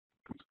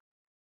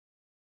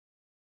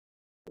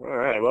All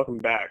right, welcome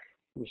back.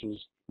 This is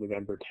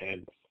November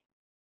 10th.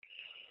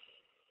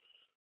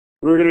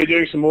 We're going to be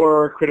doing some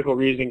more critical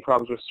reasoning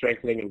problems with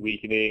strengthening and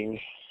weakening.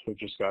 We've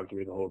just gone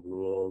through the whole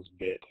rules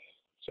bit.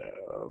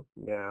 So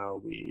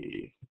now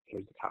here's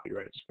the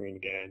copyright screen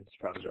again. These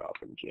problems are all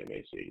from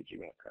GMAC,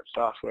 GMAT Prep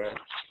Software.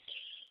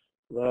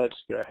 Let's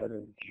go ahead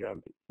and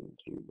jump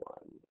into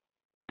one.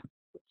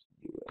 Let's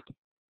do it.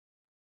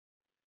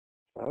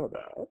 How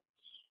about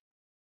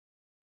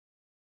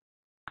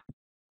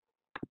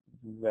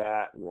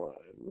that one?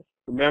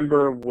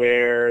 Remember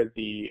where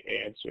the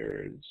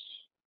answer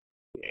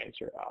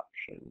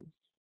options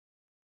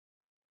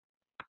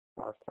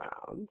are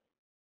found.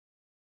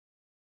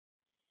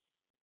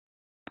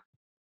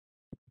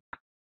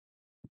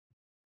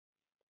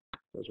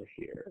 Those are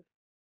here.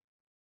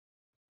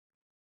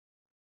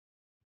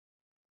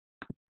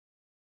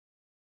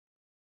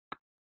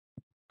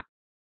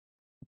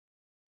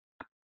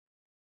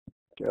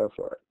 Go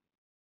for it.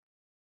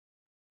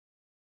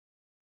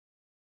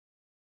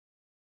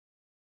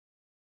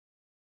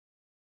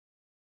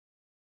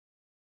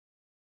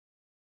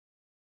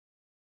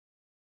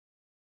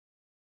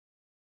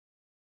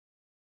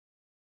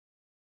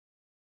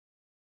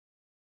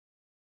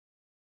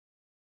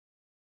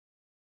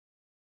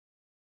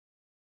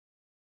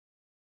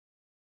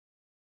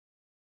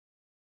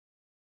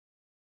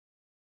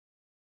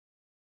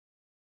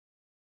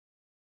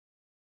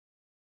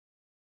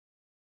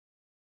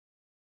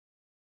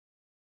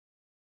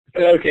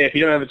 Okay, if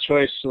you don't have a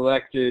choice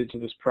selected to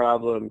this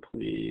problem,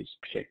 please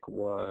pick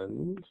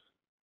one.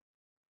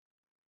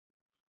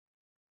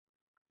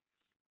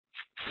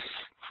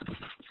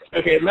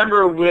 Okay,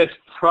 remember with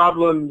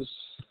problems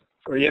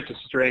where you have to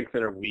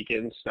strengthen or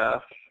weaken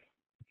stuff,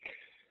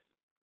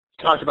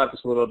 talked about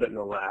this a little bit in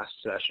the last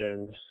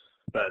session,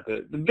 but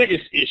the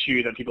biggest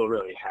issue that people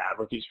really have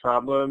with these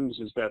problems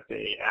is that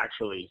they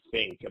actually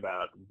think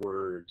about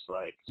words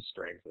like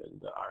strengthen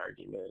the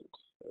argument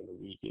and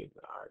weaken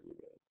the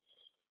argument,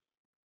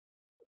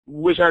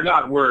 which are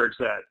not words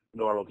that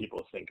normal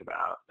people think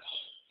about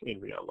in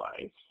real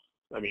life.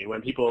 I mean,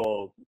 when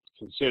people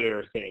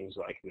consider things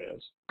like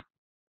this,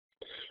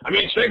 I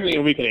mean, strengthening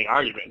and weakening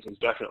arguments is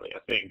definitely a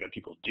thing that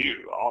people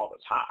do all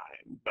the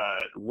time,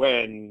 but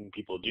when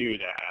people do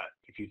that,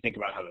 if you think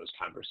about how those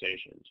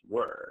conversations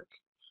work,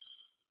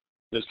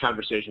 those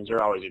conversations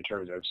are always in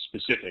terms of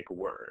specific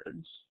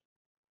words.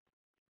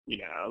 You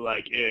know,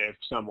 like if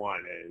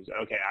someone is,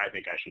 okay, I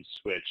think I should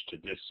switch to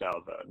this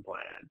cell phone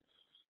plan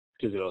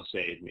because it'll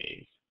save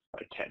me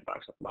like $10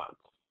 a month.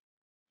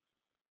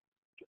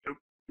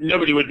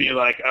 Nobody would be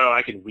like, oh,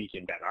 I can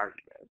weaken that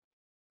argument.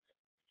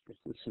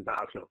 This is not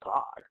how people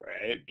talk,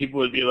 right? People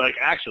would be like,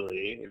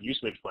 actually, if you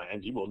switch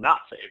plans, you will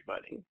not save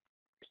money.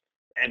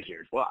 And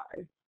here's why.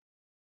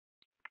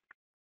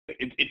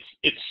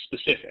 It's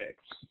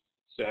specifics.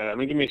 So I'm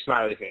going to give me a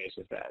smiley face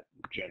if that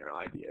general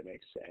idea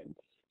makes sense.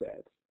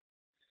 That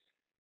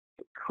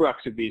the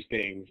crux of these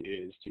things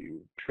is to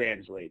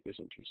translate this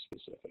into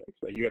specifics.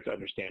 Like you have to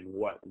understand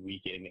what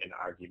weaken an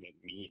argument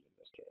mean in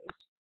this case.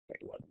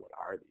 Like what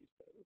are these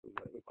things?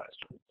 Is the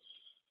question.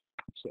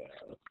 So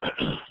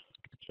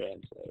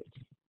translate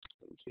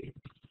into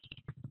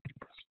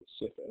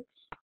specifics.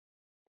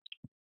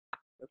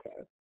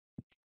 Okay.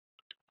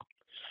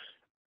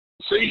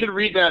 So you should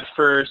read that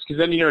first, because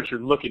then you know what you're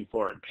looking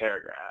for in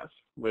paragraph,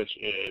 which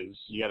is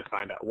you got to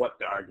find out what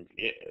the argument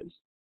is.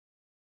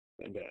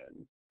 And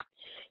then,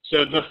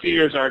 so the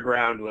fears are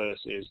groundless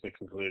is the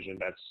conclusion.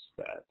 That's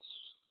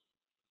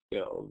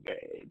still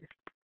vague.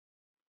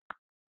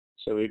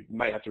 So we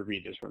might have to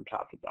read this from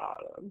top to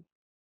bottom.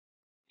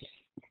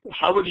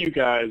 How would you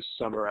guys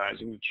summarize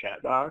in the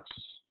chat box?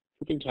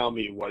 Who can tell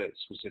me what it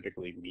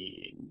specifically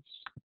means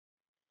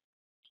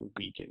to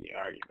weaken the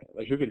argument?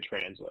 Like, who can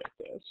translate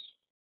this?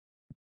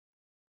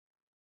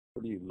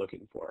 What are you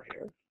looking for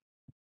here?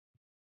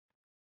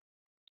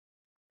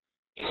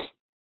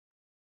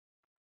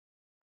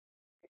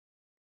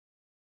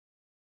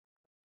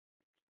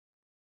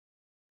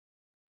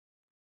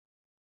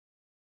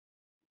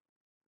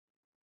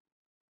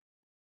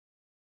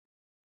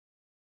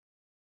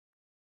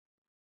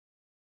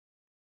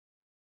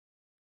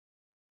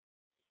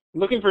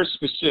 Looking for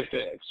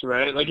specifics,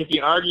 right? Like if the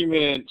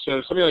argument,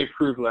 so something like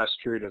prove less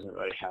true doesn't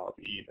really help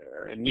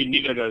either. And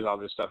neither does all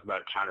this stuff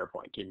about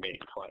counterpoint to main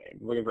claim.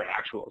 I'm looking for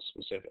actual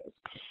specifics.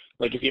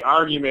 Like if the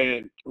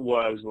argument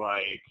was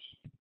like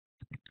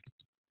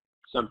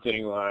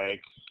something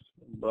like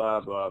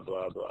blah, blah,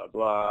 blah, blah,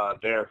 blah,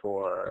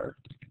 therefore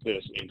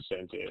this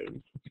incentive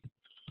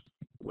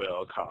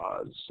will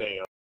cause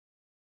sales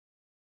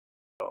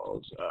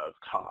of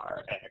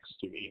car X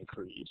to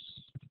increase.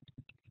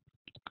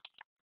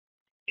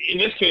 In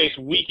this case,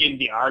 weaken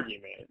the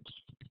argument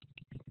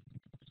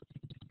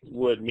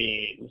would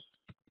mean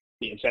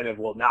the incentive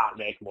will not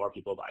make more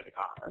people buy the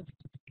car.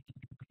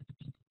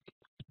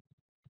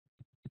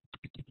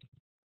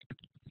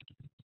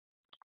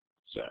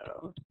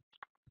 So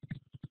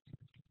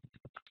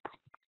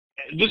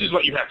this is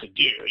what you have to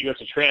do. You have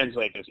to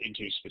translate this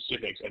into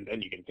specifics, and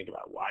then you can think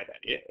about why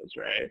that is,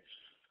 right?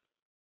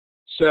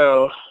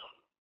 So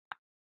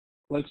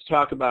let's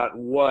talk about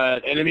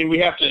what, and I mean, we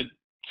have to,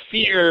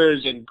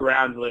 fears and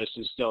groundless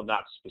is still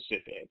not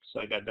specifics.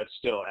 Like that's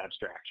still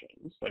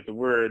abstractions. Like the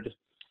word,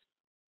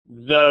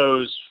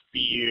 those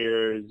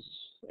fears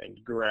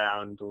and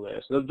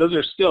groundless, those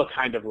are still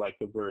kind of like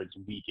the words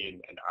weaken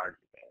and argument.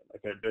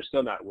 Like they're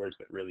still not words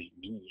that really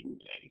mean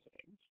anything.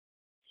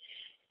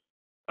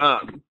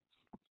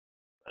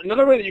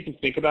 Another way that you can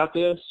think about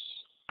this,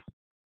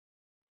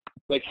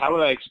 like how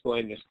would I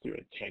explain this to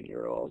a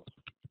 10-year-old?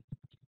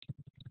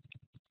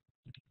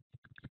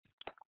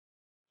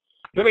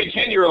 I mean,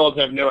 10-year-olds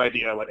have no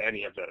idea what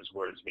any of those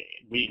words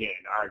mean. Weaken,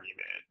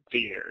 argument,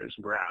 fears,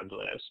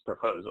 groundless,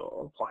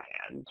 proposal,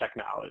 plan,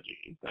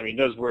 technology. I mean,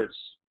 those words,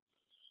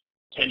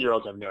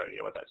 10-year-olds have no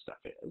idea what that stuff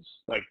is.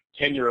 Like,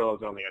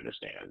 10-year-olds only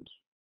understand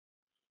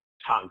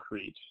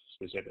concrete,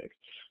 specific.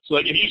 So,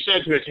 like, if you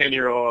said to a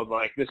 10-year-old,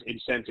 like, this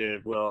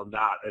incentive will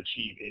not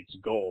achieve its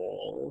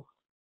goal,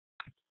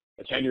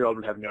 a 10-year-old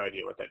would have no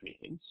idea what that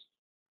means.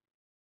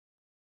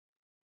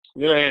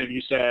 On the other hand, if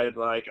you said,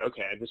 like,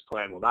 okay, this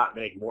plan will not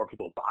make more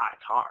people buy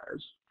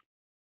cars,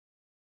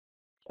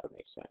 that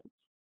makes sense.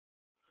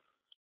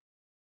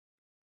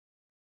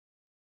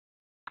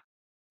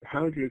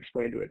 How would you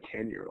explain to a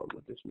 10-year-old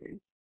what this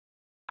means?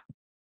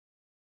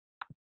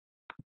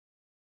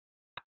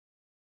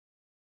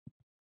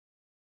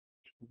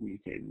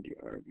 Weaken the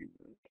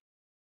argument.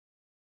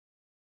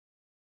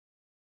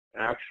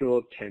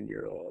 Actual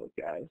 10-year-old,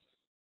 guys.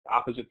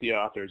 Opposite the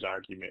author's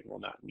argument will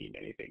not mean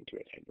anything to a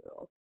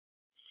 10-year-old.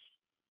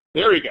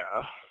 There we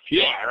go.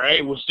 Yeah,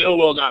 right? We still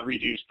will not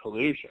reduce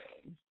pollution.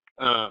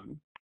 And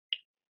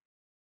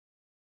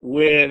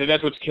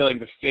that's what's killing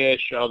the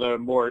fish, although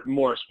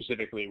more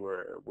specifically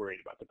we're worried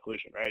about the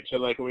pollution, right? So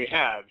like what we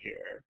have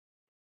here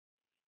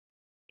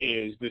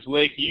is this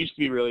lake used to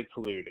be really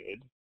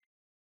polluted.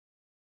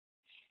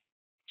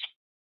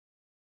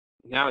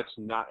 Now it's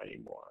not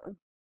anymore.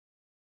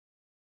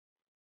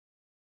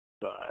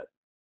 But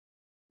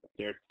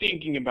they're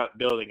thinking about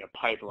building a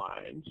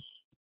pipeline,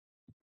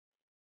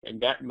 and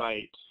that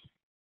might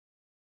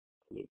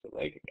pollute the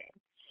lake again.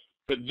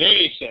 But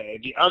they say,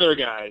 the other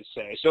guys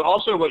say, so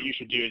also what you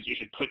should do is you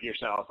should put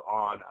yourself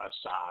on a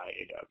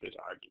side of this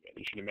argument.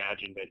 You should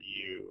imagine that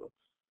you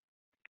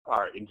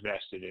are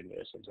invested in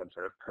this in some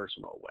sort of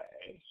personal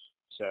way.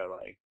 So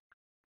like,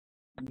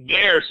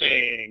 they're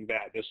saying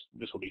that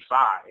this will be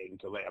fine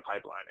to lay a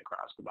pipeline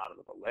across the bottom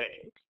of a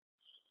lake.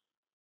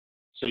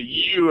 So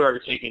you are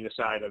taking the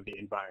side of the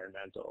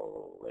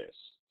environmentalists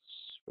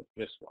with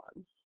this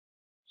one.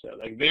 So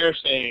like they're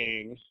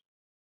saying,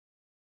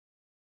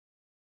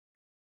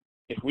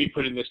 if we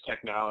put in this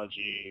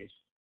technology,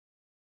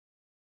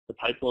 the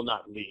pipe will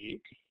not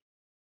leak.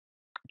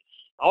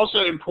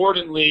 Also,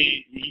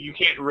 importantly, you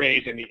can't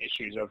raise any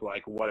issues of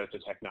like, what if the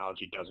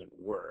technology doesn't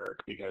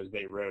work, because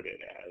they wrote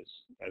it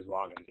as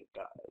long as it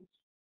does.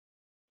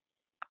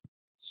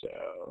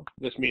 So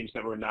this means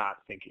that we're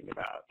not thinking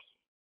about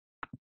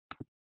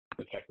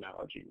the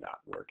technology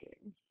not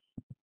working.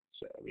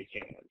 So we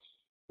can't,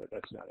 but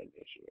that's not an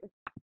issue.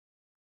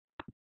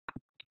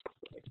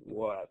 Like,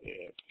 what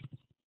if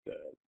the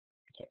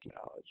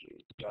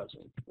technology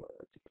doesn't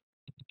work?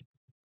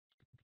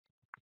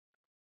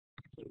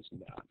 It's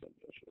not an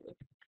issue.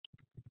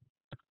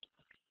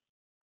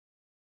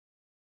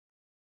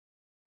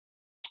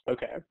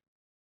 Okay.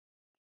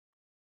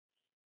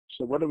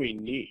 So what do we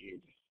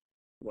need?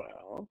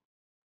 Well,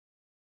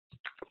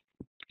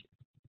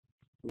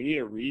 we need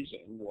a reason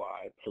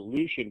why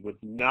pollution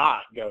would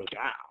not go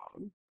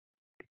down.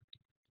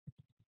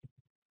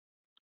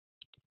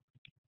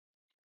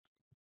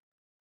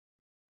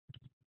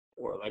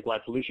 Or like why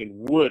pollution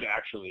would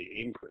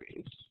actually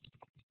increase.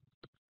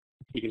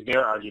 Because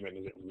their argument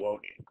is it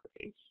won't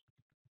increase.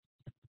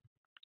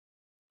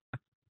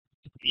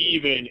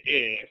 Even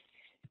if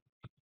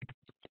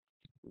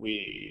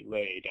we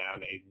lay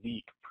down a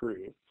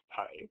leak-proof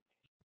pipe.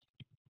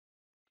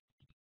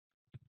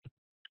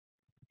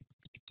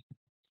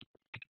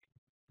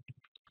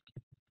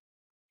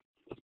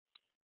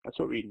 That's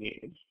what we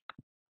need.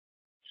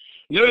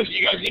 Notice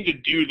you guys need to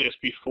do this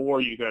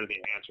before you go to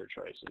the answer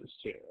choices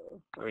too.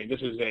 I mean,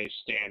 this is a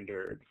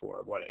standard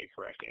for what a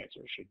correct answer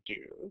should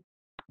do.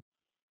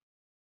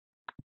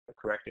 The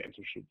correct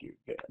answer should do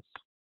this.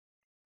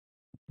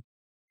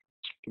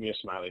 Give me a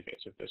smiley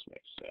face if this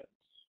makes sense.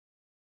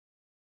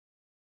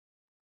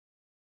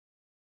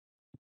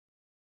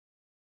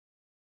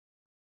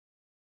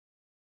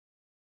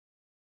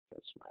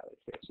 That's smiley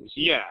faces.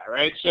 Yeah,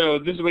 right? So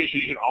this is what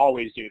you should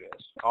always do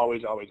this.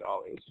 Always, always,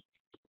 always.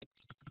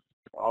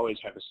 Always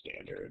have a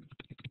standard,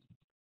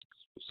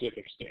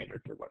 specific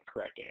standard for what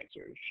correct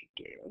answers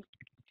should do.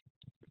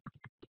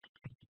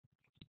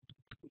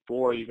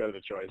 Before you go to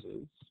the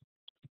choices.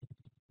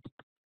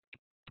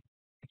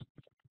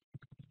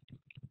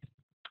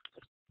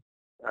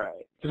 All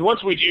right, because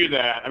once we do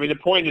that, I mean, the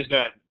point is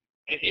that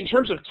in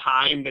terms of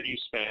time that you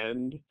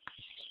spend,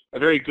 a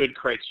very good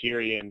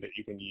criterion that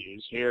you can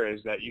use here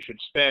is that you should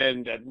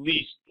spend at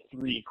least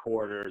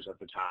 3/4 of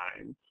the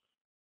time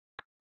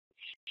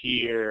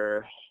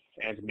here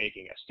and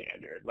making a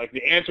standard. Like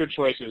the answer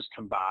choices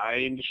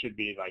combined should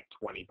be like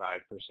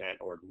 25%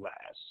 or less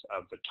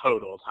of the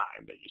total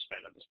time that you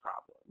spend on this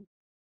problem.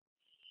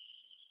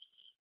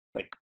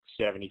 Like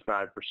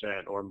 75%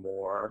 or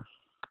more,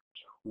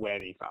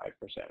 25%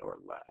 or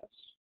less.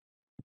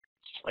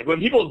 Like when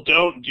people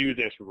don't do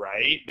this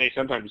right, they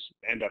sometimes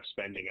end up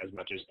spending as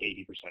much as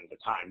 80% of the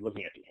time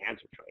looking at the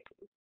answer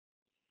choices,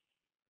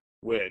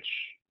 which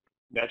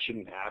that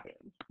shouldn't happen.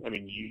 I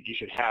mean, you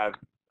should have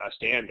a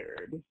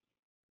standard,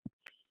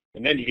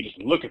 and then you can just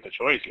look at the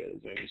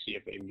choices and see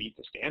if they meet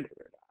the standard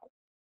or not.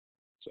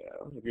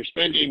 So if you're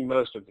spending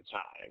most of the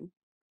time,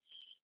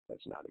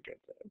 that's not a good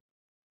thing.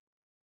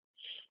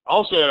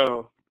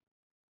 Also,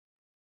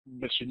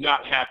 that should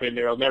not happen.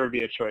 There will never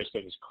be a choice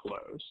that is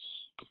close.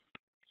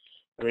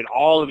 I mean,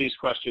 all of these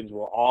questions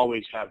will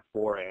always have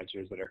 4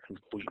 answers that are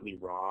completely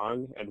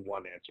wrong and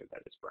 1 answer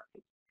that is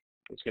right.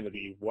 It's going to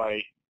be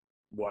white,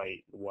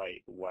 white,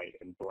 white, white,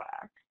 and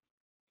black.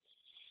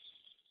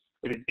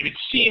 If it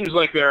seems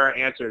like there are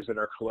answers that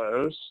are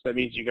close, that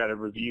means you got to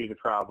review the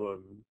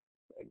problem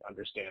and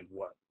understand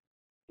what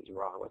is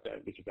wrong with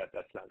it, because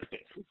that's not the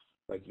case.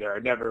 Like there are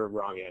never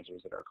wrong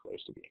answers that are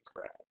close to being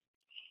correct.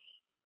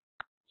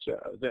 So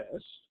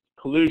this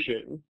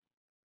pollution,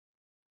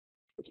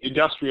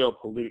 industrial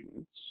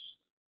pollutants.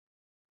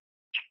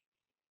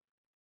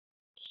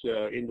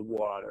 So in the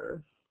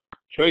water,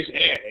 choice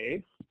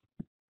A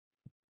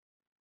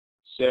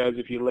says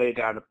if you lay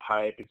down a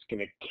pipe, it's going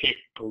to kick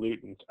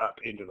pollutants up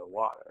into the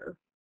water.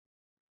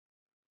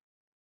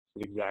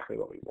 That's exactly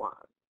what we want.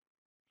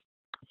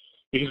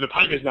 Because the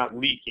pipe is not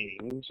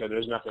leaking, so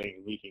there's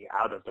nothing leaking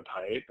out of the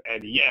pipe,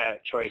 and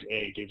yet choice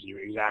A gives you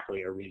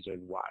exactly a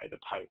reason why the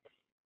pipe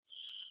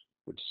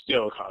would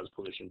still cause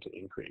pollution to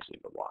increase in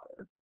the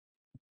water.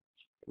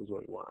 Is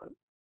what we want.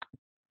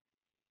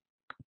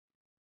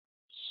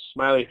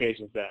 Smiley face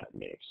if that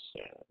makes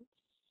sense.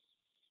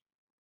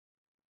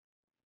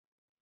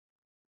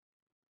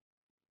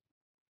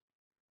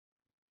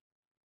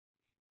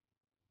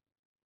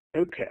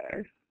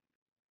 Okay.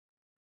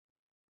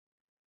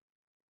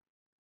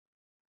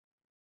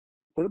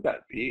 What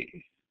about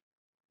B?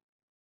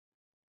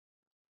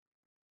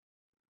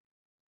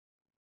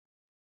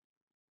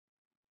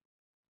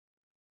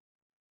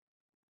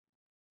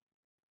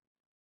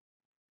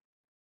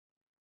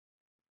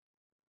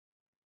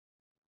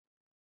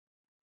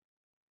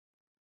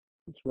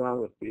 What's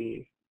wrong with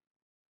B?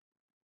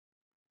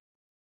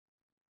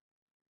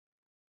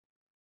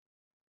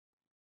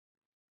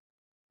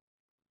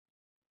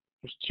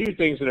 There's 2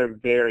 things that are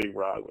very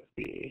wrong with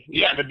B.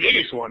 Yeah, the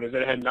biggest one is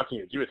that it had nothing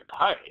to do with the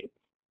pipe.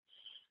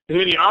 I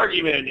mean, the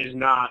argument is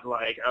not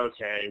like,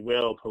 okay,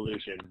 will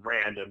pollution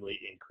randomly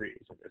increase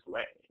in this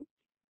way?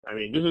 I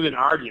mean, this is an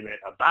argument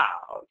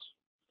about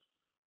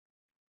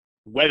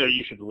whether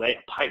you should lay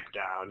a pipe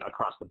down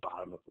across the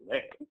bottom of the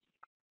lake.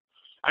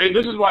 I mean,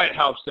 this is why it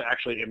helps to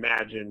actually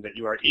imagine that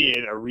you are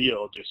in a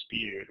real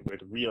dispute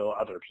with real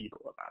other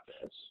people about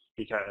this.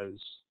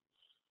 Because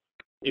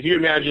if you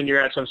imagine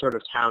you're at some sort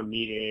of town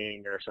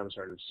meeting or some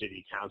sort of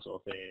city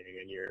council thing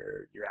and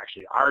you're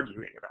actually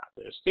arguing about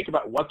this, think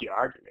about what the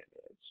argument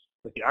is.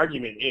 Like the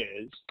argument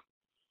is,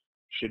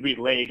 should we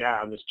lay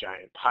down this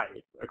giant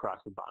pipe across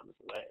the bottom of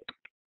the lake?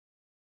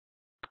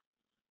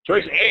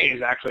 Choice A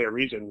is actually a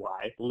reason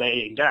why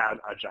laying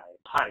down a giant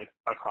pipe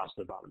across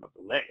the bottom of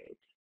the lake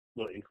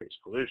will increase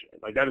pollution.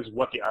 Like that is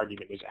what the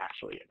argument is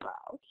actually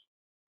about.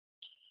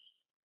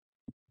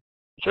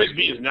 Choice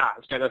B is not.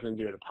 It's got nothing to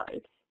do with the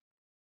pipe.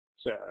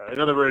 So in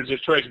other words, if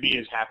choice B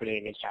is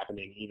happening, it's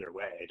happening either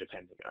way,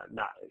 depending on,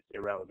 not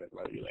irrelevant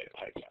whether you lay the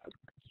pipe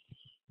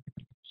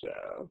down.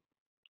 So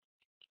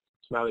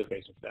smiley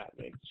face if that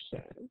makes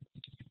sense.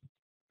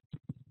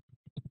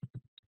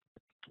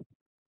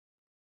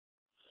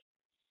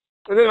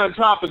 And then on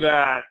top of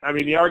that, I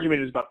mean, the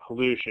argument is about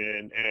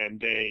pollution, and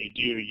they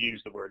do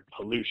use the word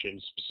pollution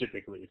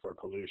specifically for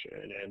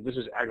pollution, and this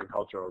is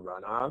agricultural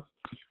runoff.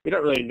 We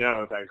don't really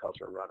know if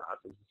agricultural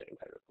runoff is the same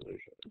type of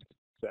pollution.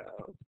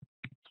 So,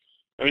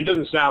 I mean, it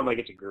doesn't sound like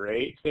it's a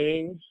great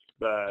thing,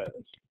 but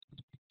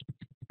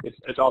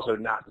it's also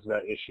not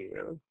the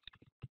issue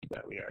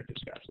that we are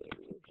discussing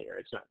here.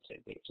 It's not the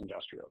same thing. It's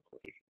industrial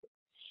pollution.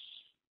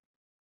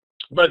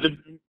 But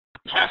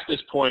past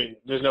this point,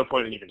 there's no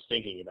point in even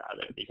thinking about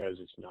it because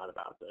it's not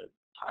about the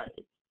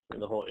pipe.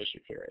 And the whole issue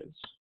here is,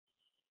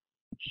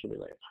 should we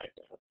lay a pipe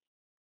down?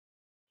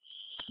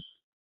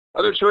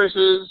 Other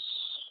choices.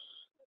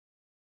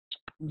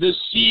 The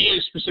C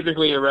is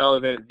specifically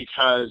irrelevant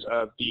because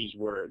of these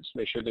words.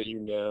 Make sure that you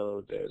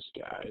know this,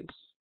 guys.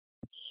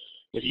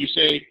 If you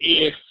say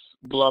if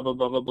blah, blah,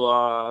 blah, blah,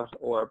 blah,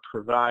 or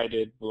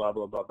provided blah,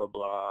 blah, blah, blah,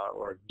 blah,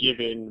 or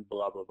given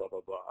blah, blah, blah,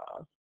 blah,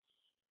 blah,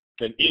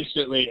 then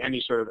instantly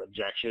any sort of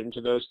objection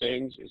to those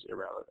things is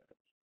irrelevant.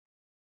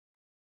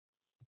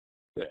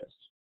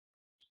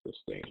 This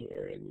thing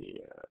here in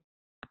the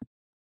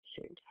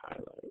pink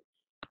highlight.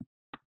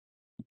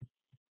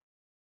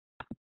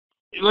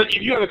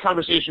 If you have a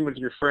conversation with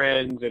your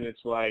friends and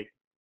it's like,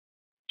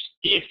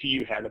 if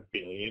you had $1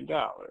 billion,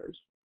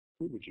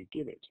 who would you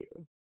give it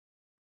to?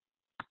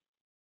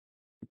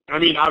 I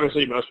mean,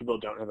 obviously, most people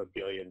don't have $1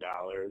 billion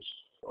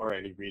or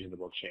any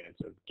reasonable chance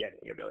of getting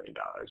 $1 billion,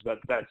 but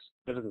that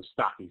doesn't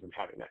stop you from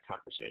having that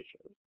conversation,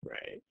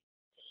 right?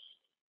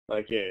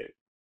 Like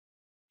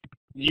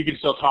you can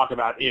still talk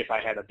about, if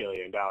I had $1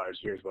 billion,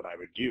 here's what I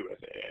would do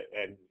with it,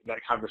 and that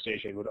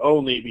conversation would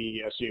only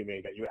be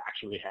assuming that you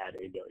actually had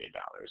 $1 billion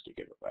to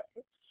give away.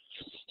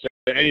 So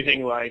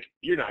anything like,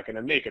 you're not going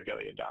to make $1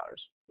 billion,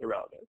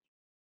 irrelevant.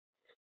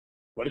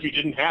 What if you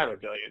didn't have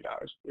 $1 billion?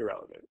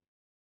 Irrelevant.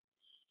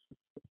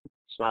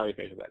 Smiley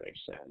face if that makes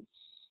sense.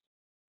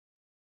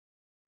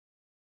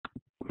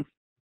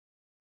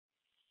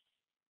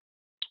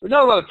 There's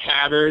not a lot of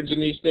patterns in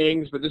these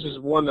things, but this is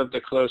one of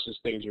the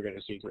closest things you're going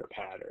to see to a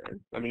pattern.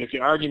 I mean, if the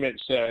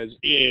argument says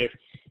if,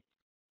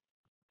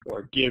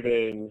 or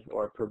given,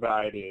 or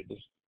provided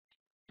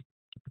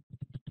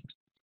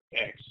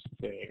X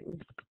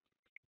thing,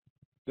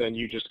 then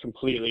you just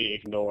completely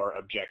ignore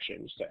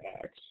objections to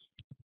X,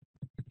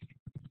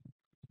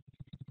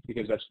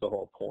 because that's the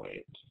whole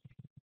point.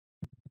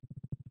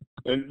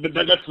 And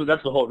that's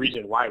the whole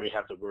reason why we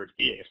have the word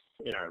if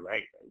in our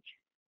language,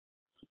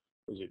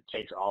 is it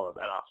takes all of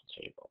that off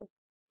the table.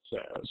 So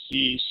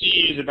C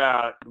is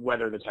about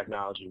whether the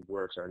technology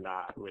works or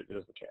not. It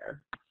doesn't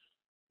care.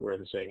 We're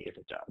saying if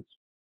it does.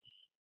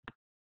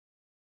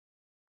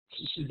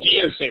 D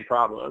has the same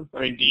problem.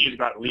 I mean, D is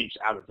about leaks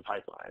out of the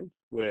pipeline,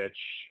 which,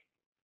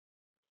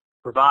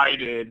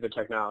 provided the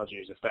technology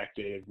is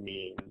effective,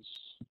 means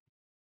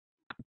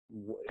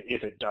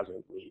if it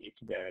doesn't leak,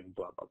 then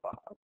blah, blah,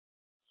 blah.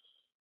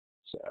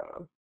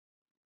 So,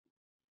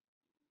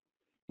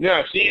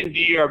 no, C and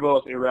D are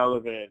both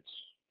irrelevant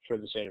for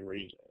the same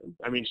reason.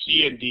 I mean,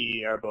 C and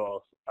D are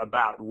both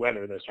about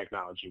whether the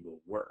technology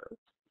will work,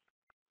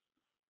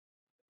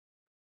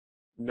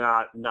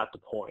 not the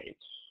point.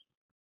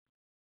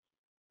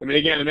 I mean,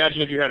 again,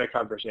 imagine if you had a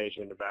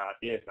conversation about,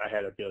 if I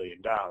had $1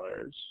 billion,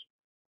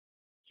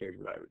 here's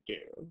what I would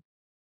do.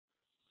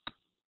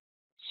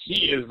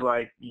 C is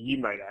like, you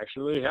might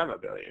actually have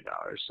 $1 billion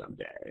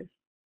someday.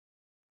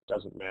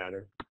 Doesn't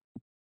matter.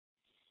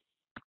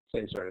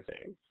 Same sort of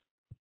thing.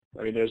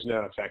 I mean, there's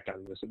no effect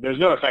on this. There's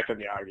no effect on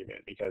the argument,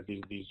 because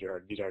these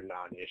are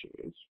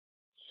non-issues.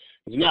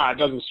 No, it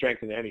doesn't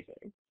strengthen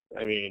anything.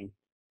 I mean,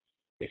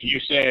 if you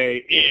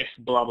say if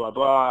blah blah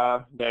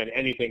blah, then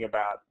anything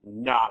about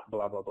not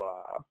blah blah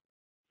blah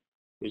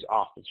is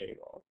off the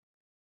table.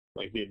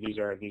 Like these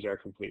are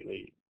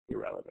completely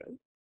irrelevant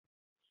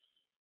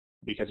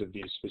because of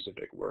these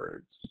specific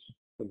words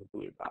in the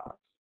blue box.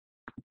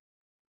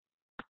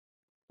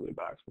 Blue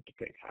box with the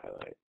pink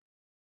highlight.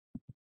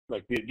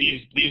 Like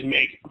these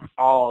make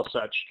all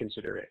such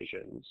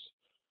considerations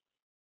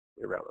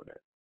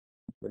irrelevant,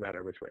 no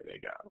matter which way they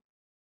go.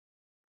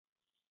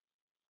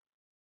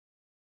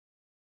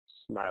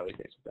 Smiley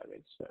face if that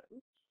makes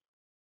sense.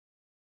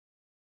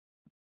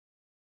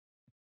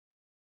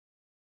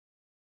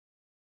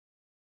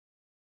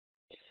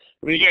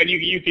 I mean, again,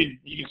 you could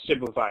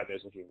simplify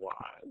this if you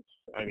want.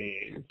 I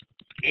mean,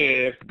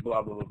 if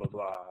blah blah blah blah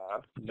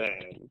blah,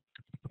 then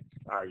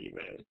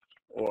argument,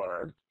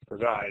 or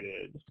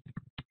provided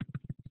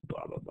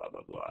blah blah blah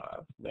blah blah,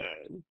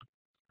 then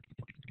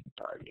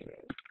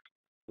argument,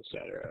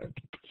 etc.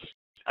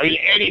 I mean,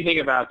 anything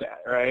about that,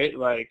 right?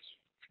 Like,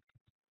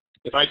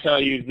 if I tell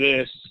you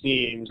this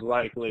seems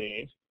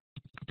likely,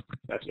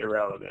 that's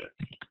irrelevant.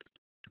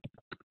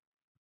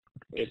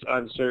 It's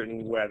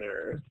uncertain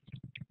whether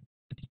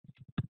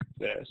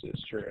this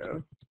is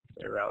true,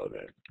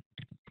 irrelevant.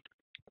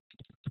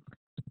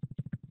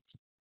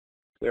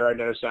 There are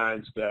no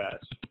signs that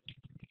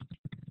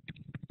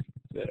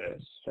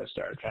this has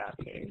started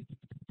happening,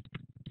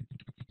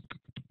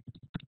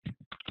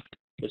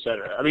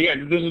 etc. I mean,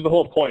 again, this is the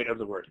whole point of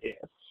the word if.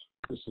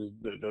 This is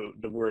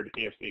the word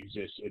if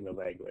exists in the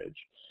language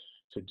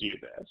to do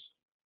this.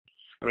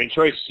 I mean,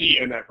 choice C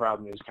in that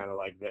problem is kind of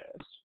like this.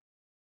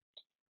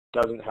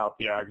 Doesn't help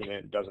the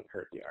argument, doesn't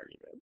hurt the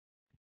argument,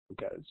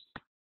 because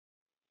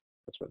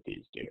that's what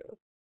these do.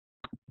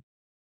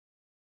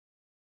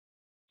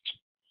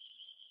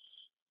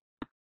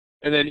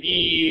 And then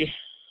E,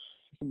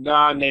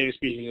 non-native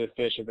species of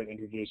fish have been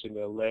introduced into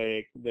the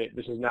lake.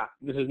 This is not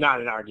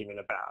an argument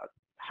about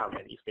how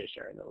many fish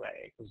are in the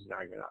lake. This is an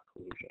argument about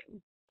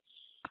pollution.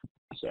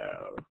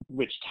 So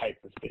which type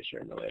of fish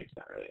are in the lake is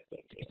not really a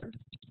thing here,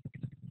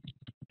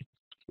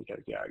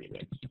 because the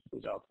argument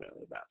is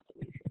ultimately about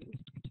pollution,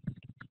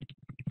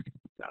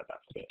 not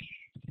about fish.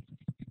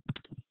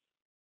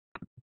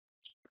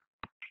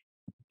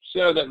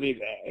 So that leaves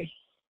A.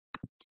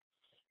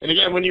 And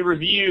again, when you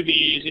review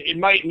these, it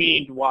might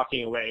mean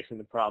walking away from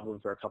the problem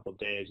for a couple of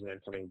days and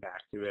then coming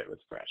back to it with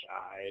fresh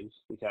eyes,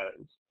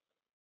 because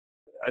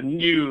a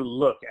new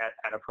look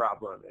at a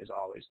problem is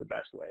always the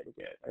best way to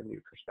get a new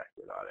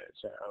perspective on it.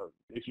 So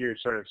if you're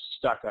sort of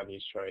stuck on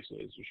these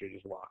choices, you should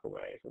just walk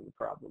away from the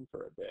problem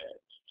for a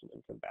bit and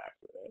then come back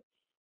to it.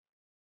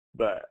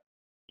 But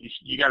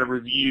you got to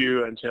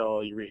review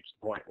until you reach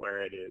the point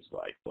where it is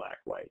like black,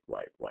 white,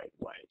 white, white,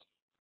 white.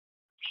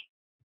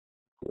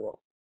 Cool.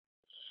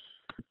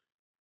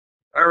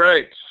 All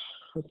right,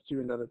 let's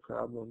do another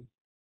problem.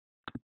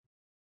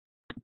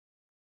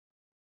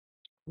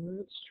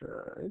 Let's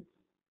try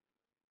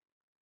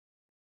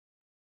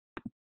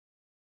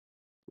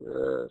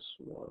this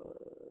one.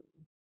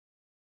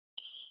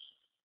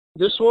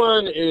 This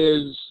one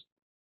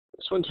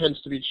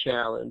tends to be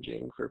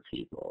challenging for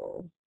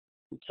people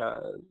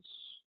because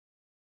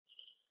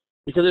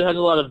it has a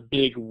lot of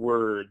big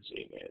words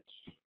in it.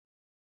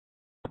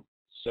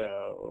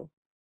 So,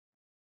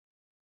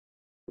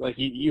 like,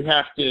 you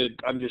have to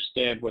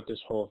understand what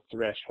this whole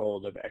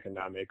threshold of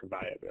economic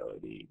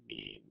viability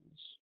means.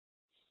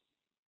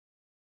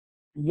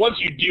 Once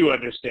you do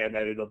understand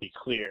that, it'll be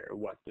clear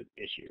what the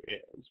issue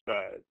is,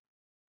 but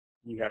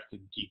you have to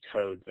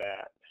decode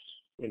that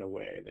in a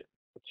way that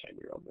a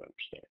 10-year-old will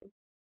understand.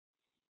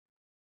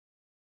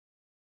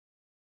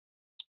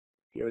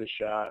 Give it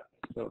a shot.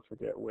 Don't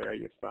forget where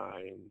you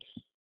find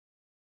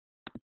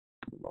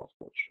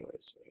multiple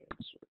choice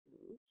answers.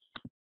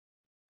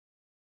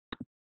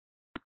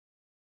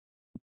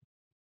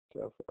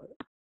 Go for it.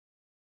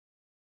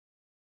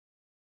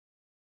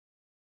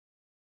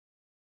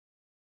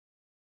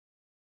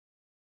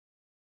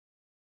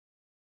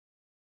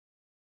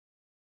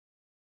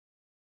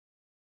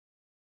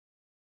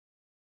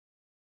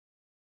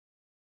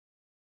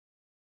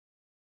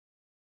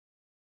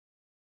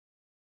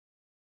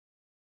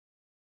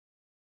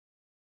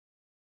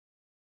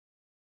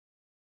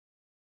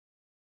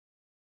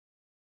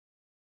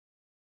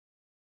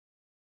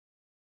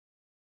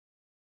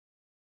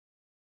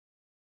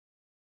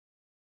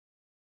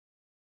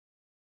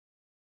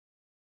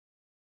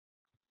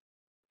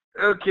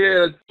 Okay,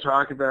 let's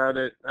talk about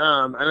it.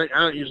 I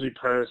don't usually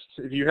post.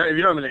 If you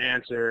don't have an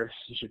answer,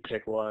 you should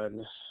pick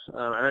one.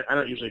 I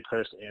don't usually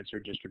post answer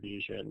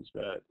distributions,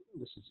 but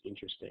this is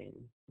interesting.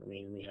 I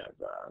mean, we have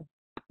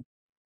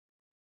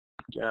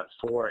got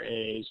 4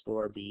 A's,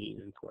 4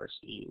 B's, and 4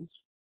 C's.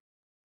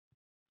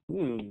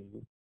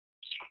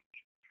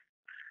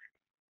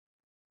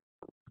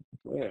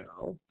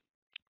 Well,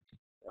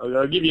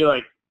 I'll give you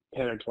like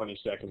 10 or 20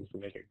 seconds to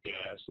make a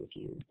guess if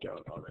you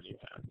don't already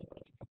have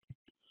one.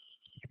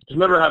 Just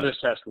remember how this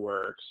test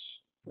works.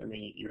 I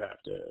mean, you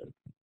have to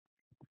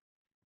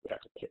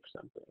pick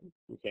something.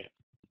 You can't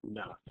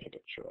not pick a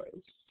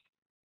choice.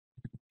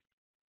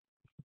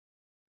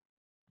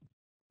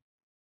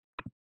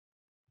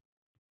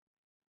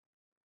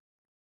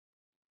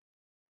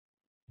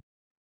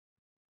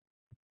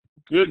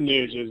 Good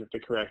news is that the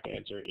correct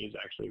answer is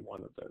actually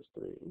one of those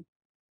 3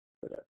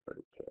 that I've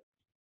already picked.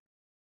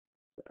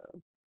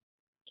 So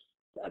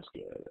that's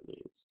good at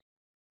least.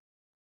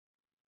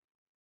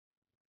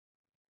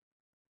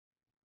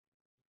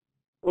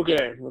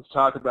 Okay, let's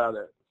talk about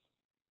it.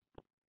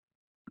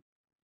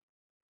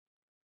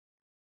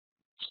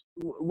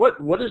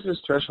 What is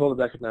this threshold of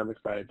economic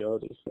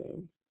viability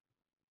thing?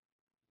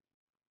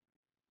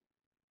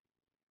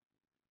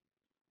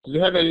 Does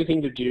it have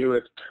anything to do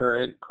with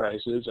current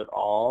prices at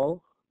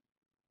all?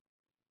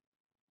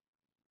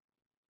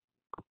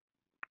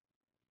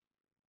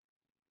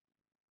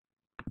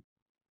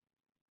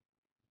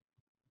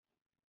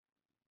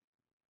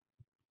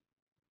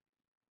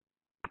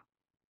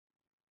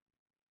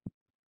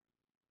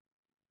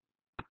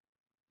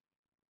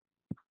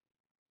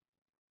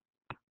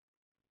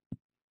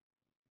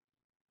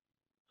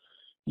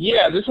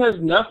 Yeah, this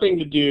has nothing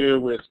to do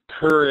with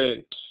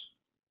current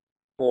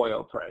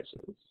oil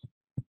prices.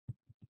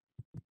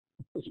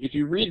 If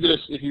you read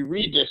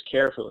this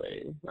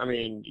carefully, I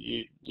mean,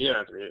 you don't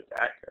have to read it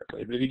that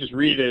carefully, but if you just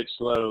read it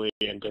slowly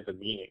and get the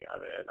meaning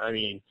of it, I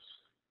mean,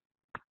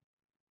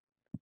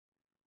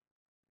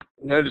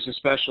 notice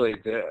especially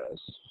this.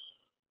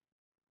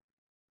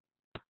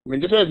 I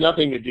mean, this has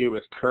nothing to do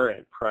with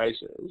current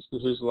prices.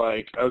 This is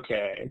like,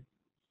 okay,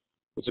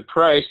 it's a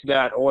price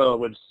that oil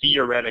would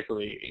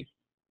theoretically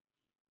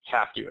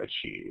have to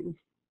achieve.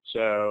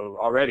 So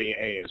already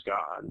A is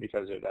gone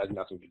because it has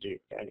nothing to do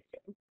with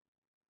anything.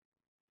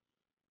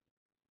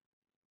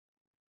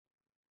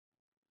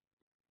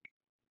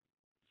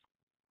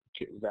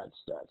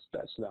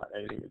 That's not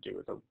anything to do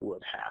with a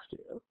would have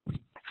to.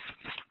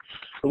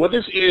 But what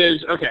this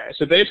is, okay,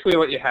 so basically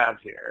what you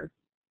have here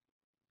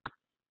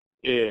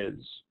is,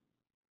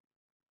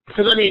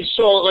 because I mean,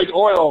 so like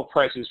oil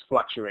prices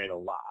fluctuate a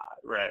lot,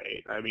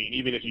 right? I mean,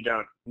 even if you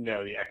don't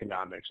know the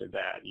economics of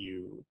that,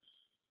 you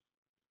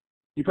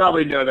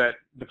probably know that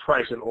the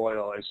price of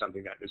oil is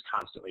something that is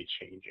constantly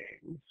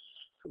changing,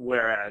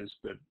 whereas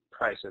the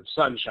price of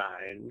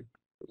sunshine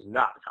is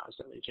not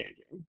constantly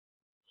changing.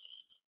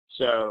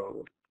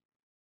 So,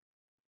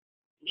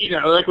 you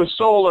know, like with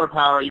solar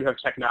power, you have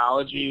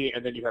technology,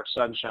 and then you have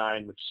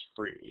sunshine, which is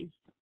free.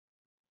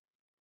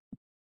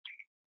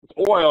 With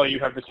oil, you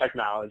have the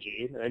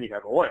technology, and then you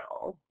have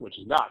oil, which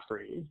is not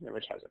free, and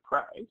which has a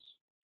price.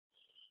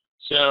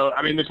 So,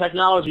 I mean, the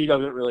technology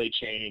doesn't really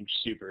change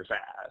super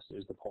fast,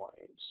 is the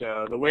point.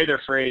 So the way they're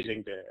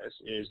phrasing this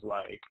is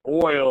like,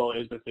 oil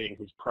is the thing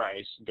whose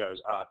price goes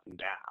up and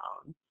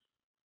down.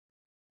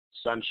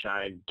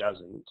 Sunshine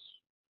doesn't,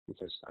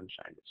 because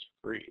sunshine is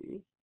free.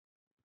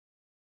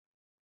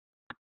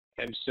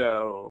 And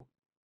so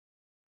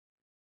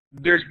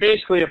there's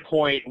basically a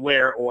point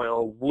where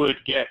oil would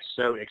get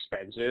so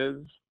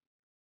expensive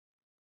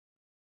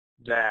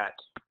that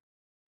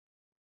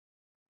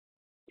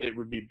it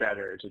would be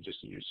better to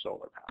just use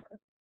solar power.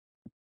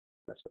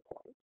 That's the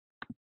point.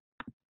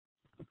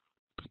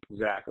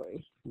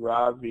 Exactly.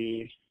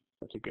 Ravi,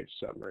 that's a good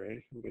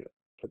summary. I'm going to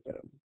put that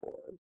on the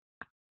board.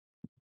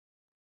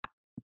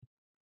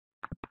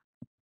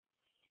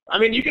 I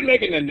mean, you can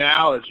make an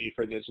analogy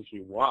for this if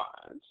you want.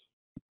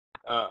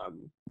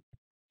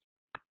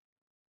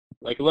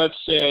 Like, let's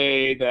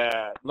say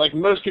that, like,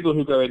 most people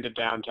who go into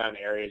downtown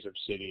areas of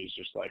cities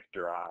just, like,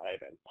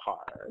 drive and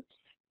park.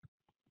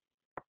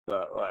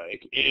 But,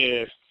 like,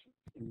 if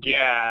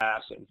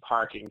gas and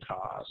parking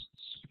costs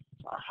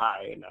are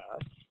high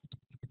enough,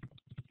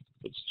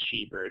 it's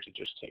cheaper to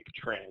just take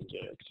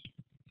transit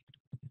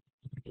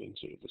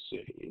into the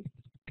city.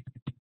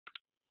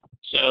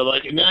 So,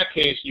 like, in that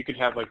case, you could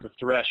have, like, the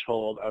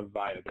threshold of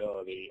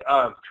viability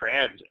of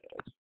transit.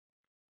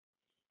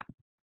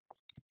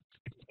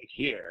 Like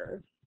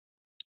here,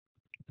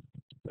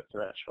 the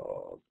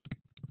threshold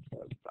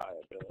of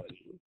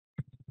viability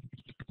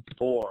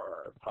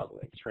for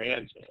public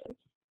transit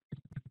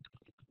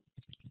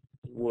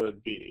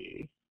would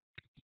be,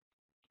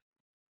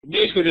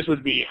 basically this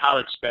would be how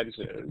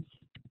expensive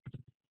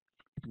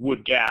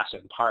would gas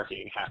and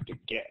parking have to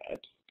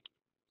get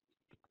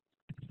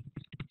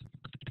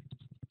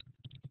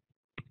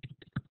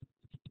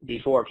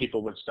before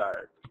people would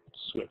start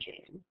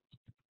switching.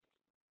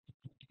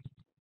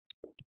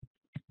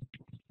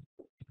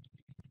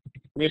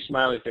 Give me a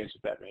smiley face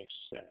if that makes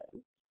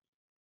sense.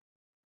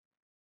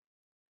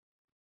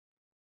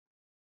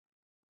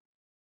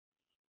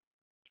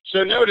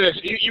 So notice,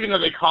 even though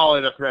they call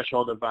it a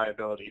threshold of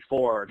viability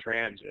for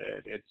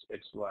transit,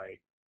 it's like,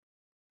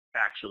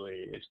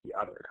 actually, it's the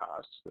other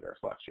costs that are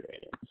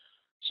fluctuating.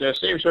 So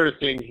same sort of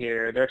thing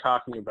here. They're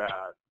talking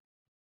about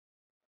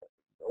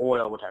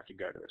oil would have to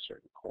go to a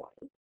certain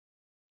point.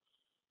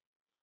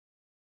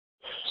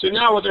 So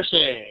now what they're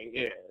saying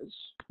is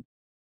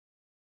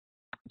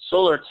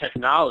solar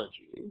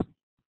technology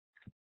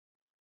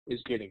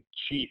is getting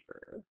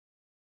cheaper.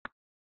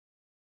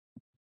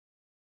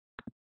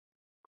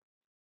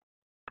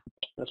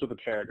 That's what the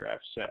paragraph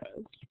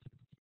says.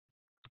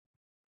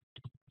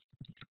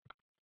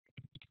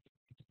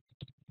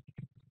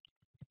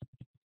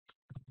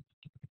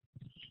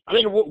 I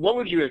mean, what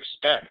would you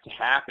expect to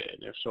happen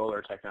if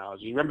solar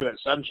technology, remember that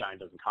sunshine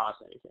doesn't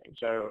cost anything.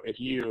 So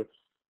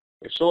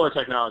if solar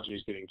technology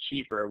is getting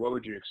cheaper, what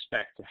would you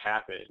expect to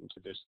happen to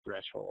this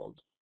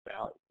threshold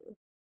value?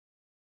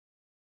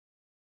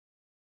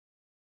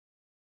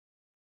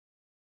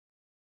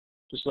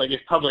 Just like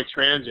if public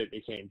transit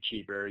became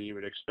cheaper, you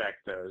would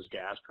expect those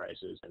gas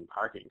prices and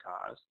parking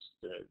costs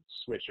to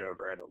switch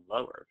over at a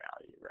lower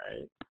value,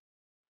 right?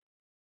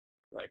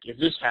 Like if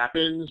this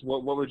happens,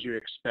 what would you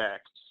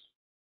expect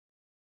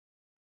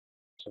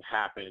to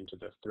happen to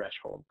the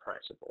threshold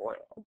price of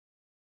oil?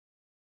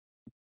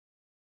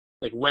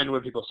 Like when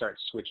would people start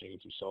switching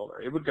to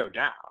solar? It would go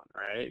down,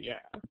 right? Yeah.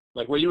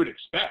 Like what you would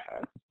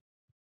expect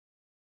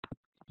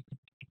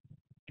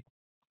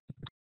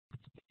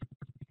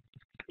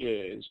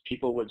is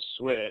people would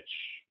switch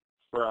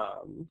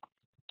from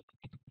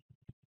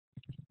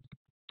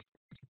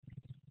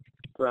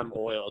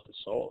oil to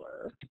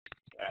solar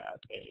at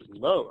a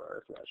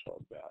lower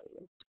threshold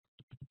value.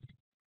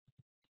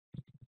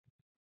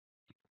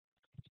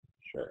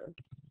 Sure.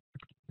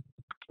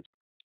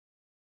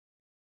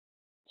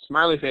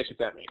 Smiley face if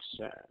that makes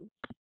sense.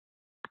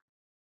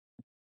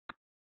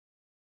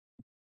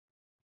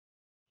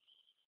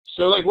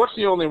 So like what's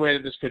the only way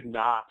that this could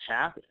not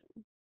happen?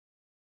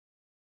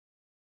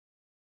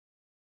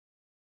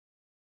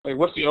 Like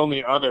what's the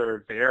only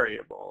other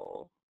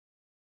variable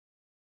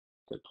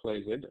that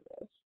plays into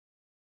this?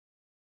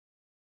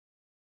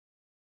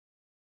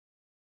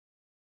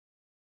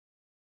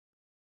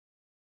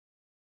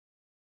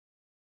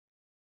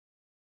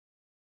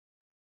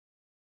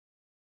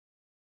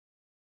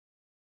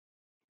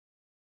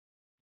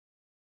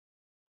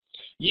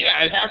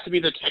 Yeah, it has to be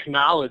the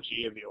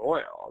technology of the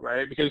oil,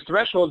 right? Because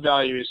threshold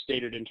value is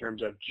stated in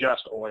terms of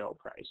just oil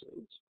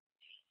prices.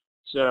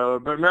 So,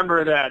 but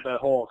remember that the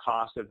whole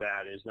cost of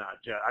that is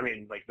not just, I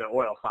mean, like the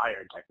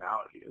oil-fired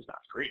technology is not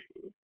free.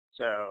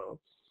 So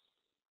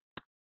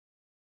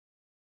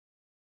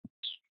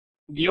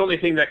the only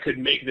thing that could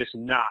make this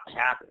not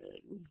happen,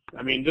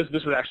 I mean,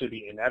 this would actually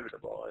be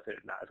inevitable if it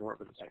weren't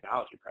for the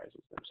technology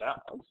prices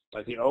themselves.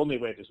 Like the only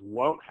way this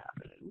won't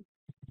happen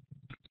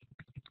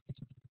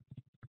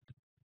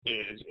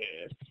is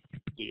if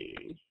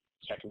the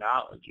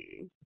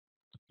technology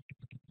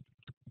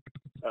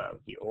of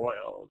the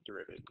oil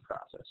derivative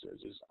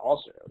processes is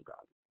also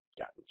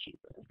gotten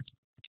cheaper.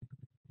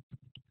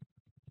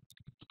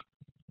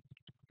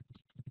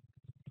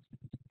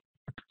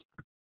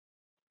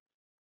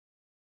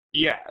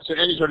 Yeah, so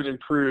any sort of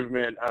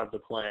improvement of the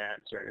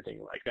plants or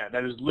anything like that,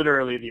 that is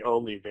literally the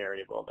only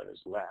variable that is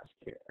left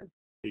here.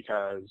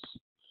 Because,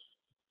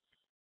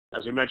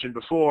 as we mentioned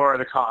before,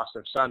 the cost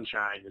of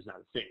sunshine is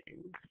not a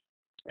thing.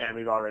 And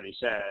we've already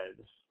said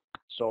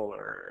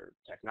solar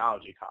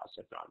technology costs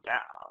have gone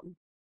down.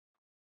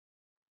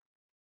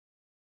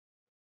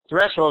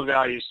 Threshold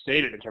value is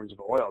stated in terms of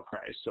oil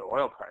price, so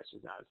oil price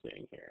is not a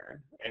thing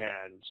here,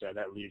 and so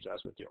that leaves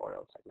us with the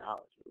oil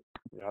technology.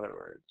 In other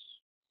words,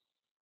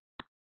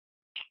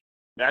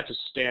 that's a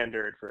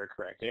standard for a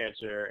correct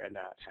answer, and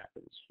that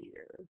happens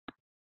here.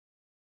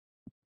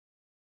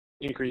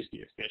 Increase the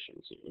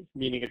efficiency,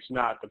 meaning it's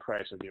not the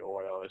price of the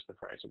oil, it's the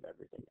price of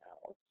everything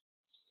else.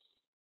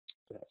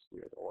 It has to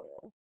do with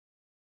oil.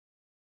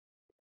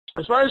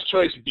 As far as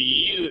choice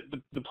B,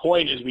 the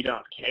point is we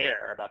don't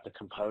care about the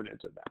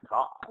components of that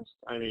cost.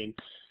 I mean,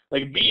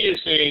 like B is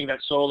saying that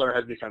solar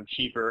has become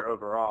cheaper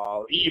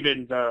overall,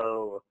 even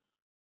though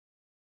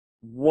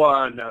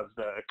one of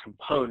the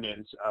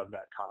components of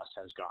that cost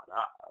has gone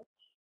up.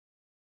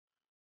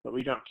 But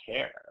we don't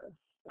care.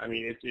 I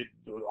mean,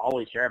 all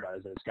we care about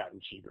is that it's gotten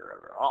cheaper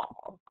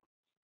overall.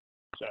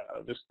 So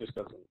this is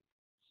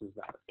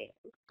not a thing.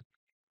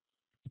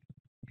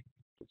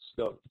 It's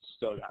still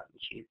gotten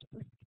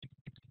cheaper.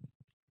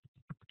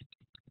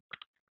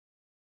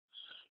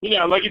 You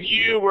know, like if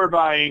you were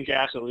buying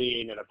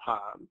gasoline at a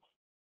pump,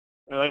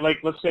 like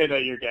let's say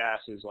that your gas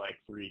is like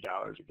 $3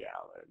 a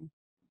gallon,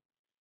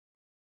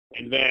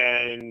 and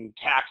then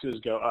taxes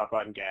go up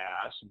on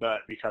gas, but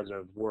because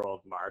of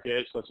world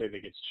markets, let's say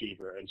that gets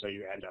cheaper, and so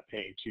you end up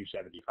paying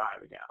 $2.75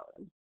 a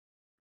gallon.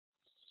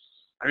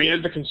 I mean,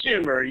 as the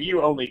consumer,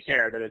 you only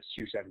care that it's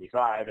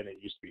 $2.75 and it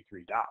used to be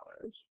 $3.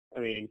 I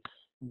mean,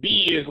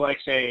 B is like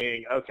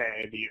saying,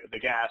 okay, the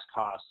gas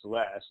costs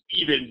less,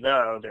 even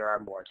though there are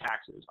more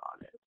taxes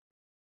on it.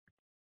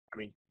 I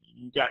mean,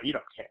 you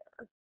don't care.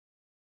 I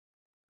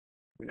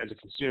mean, as a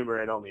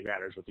consumer, it only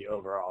matters what the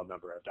overall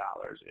number of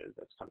dollars is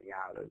that's coming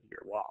out of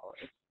your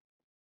wallet.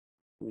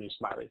 I mean,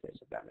 smiley face,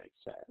 if that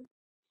makes sense.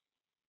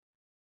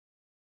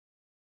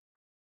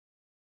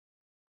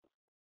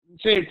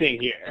 Same thing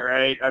here,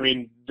 right? I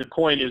mean, the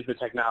point is the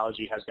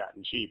technology has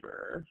gotten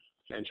cheaper,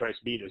 and choice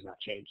B does not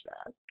change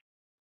that.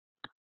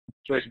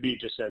 Choice B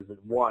just says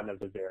that one of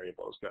the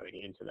variables going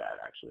into that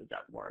actually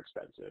got more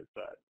expensive,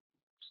 but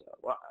so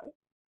what?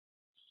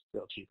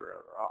 Still cheaper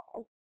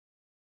overall.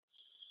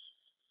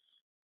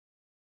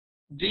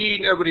 D,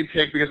 nobody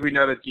picked because we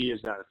know that D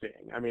is not a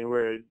thing. I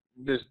mean,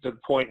 the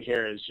point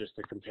here is just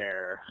to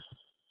compare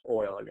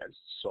oil against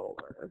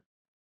solar.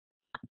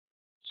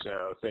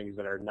 So things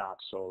that are not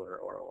solar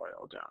or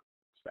oil don't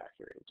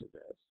factor into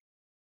this.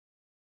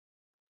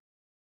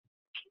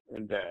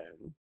 And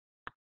then,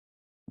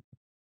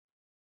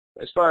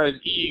 as far as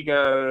E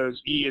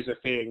goes, E is a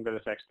thing that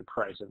affects the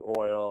price of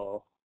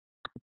oil.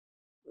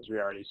 As we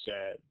already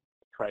said,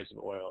 the price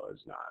of oil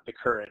is not, the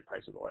current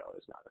price of oil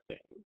is not a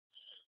thing,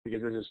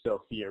 because this is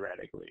still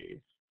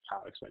theoretically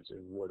how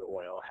expensive would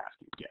oil have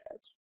to get.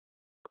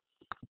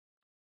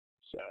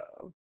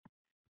 So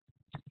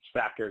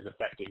factors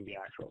affecting the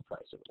actual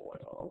price of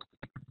oil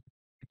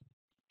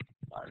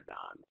are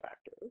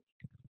non-factors.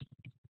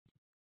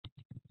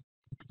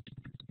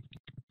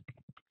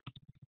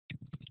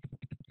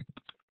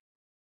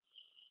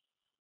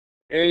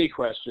 Any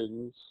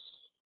questions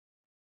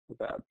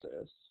about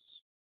this?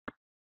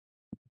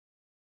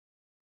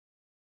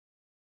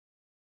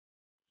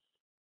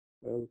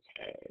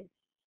 Okay,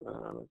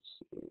 let's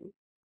see.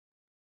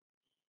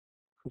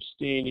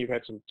 Christine, you've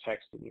had some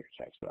text in your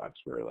text box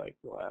for like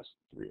the last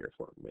 3 or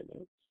 4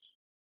 minutes.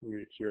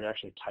 If you're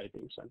actually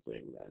typing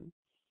something, then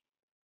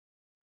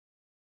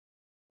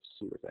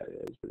see what that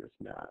is, but if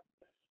not,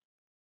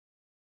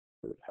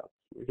 it would help.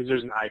 Because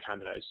there's an icon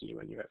that I see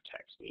when you have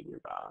text in your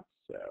box,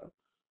 so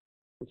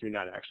if you're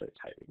not actually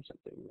typing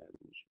something, then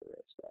you should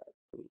erase that,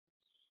 please.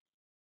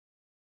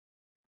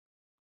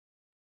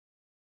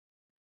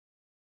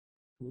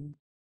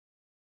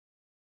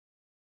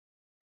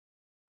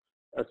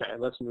 Okay,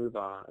 let's move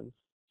on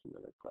to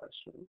another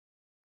question.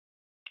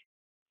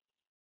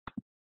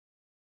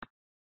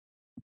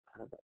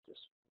 How about this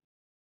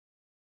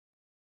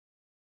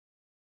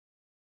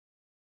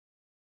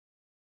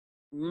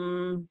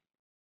one?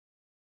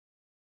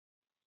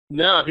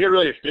 No, if you had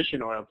really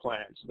efficient oil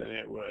plants, then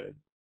it would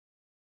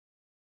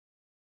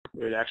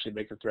actually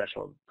make the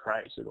threshold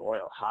price of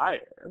oil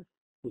higher,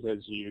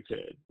 because you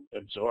could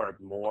absorb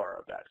more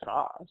of that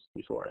cost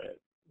before it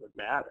would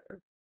matter.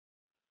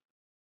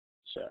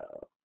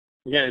 So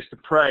again, it's the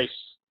price.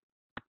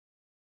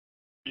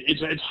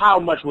 It's how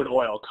much would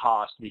oil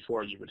cost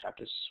before you would have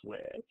to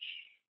switch.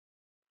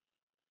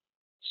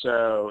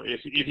 So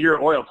if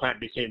your oil plant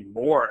became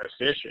more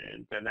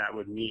efficient, then that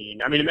would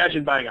mean, I mean,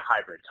 imagine buying a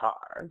hybrid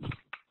car.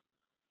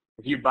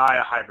 If you buy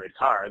a hybrid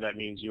car, that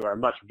means you are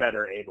much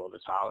better able to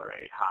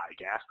tolerate high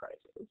gas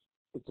prices.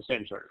 It's the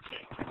same sort of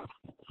thing.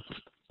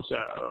 So,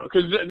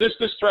 because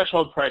this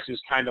threshold price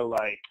is kind of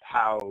like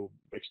how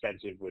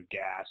expensive would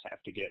gas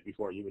have to get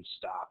before you would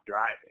stop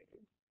driving.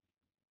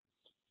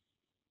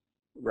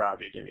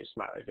 Robbie, give me a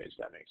smiley face,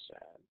 that makes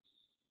sense.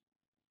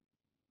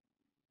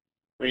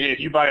 I mean, if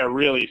you buy a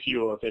really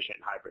fuel-efficient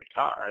hybrid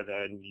car,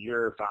 then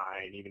you're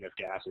fine, even if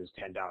gas is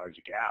 $10 a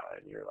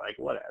gallon. You're like,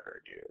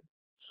 whatever, dude.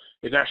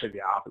 It's actually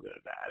the opposite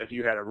of that. If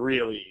you had a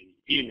really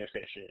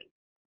inefficient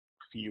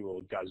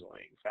fuel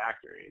guzzling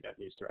factory, that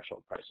these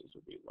threshold prices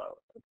would be lower.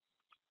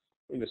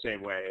 In the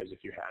same way as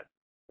if you had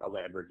a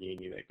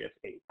Lamborghini that gets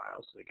 8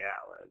 miles to the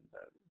gallon,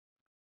 then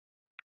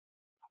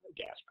the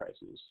gas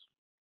prices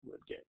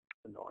would get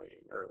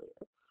annoying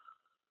earlier.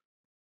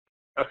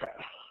 Okay,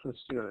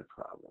 let's do another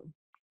problem.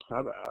 How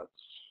about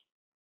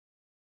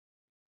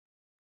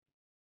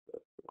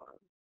this one?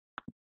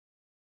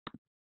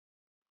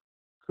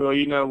 Cool,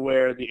 you know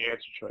where the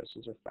answer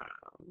choices are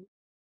found.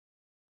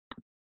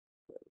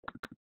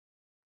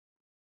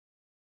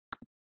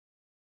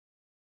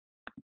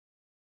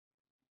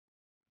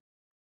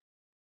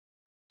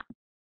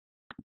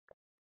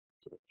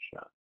 Give it a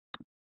shot.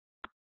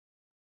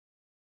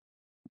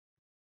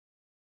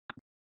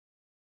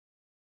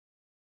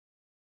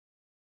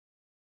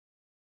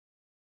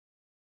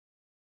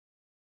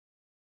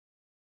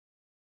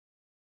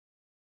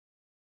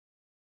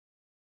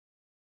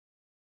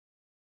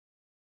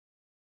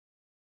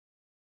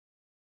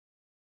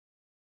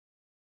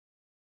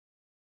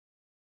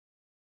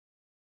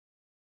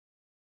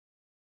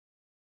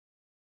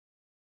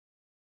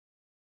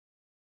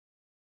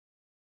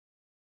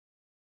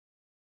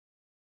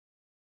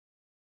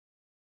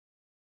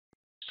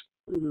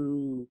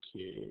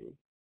 Okay.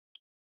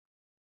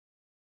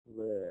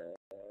 Let's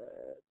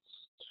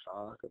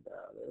talk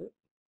about it.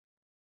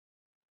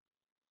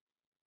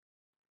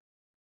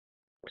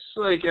 It's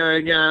like,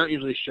 again, I don't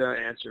usually show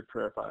answer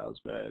profiles,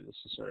 but this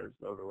is sort of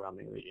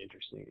overwhelmingly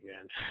interesting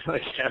again.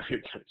 Like,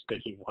 everybody's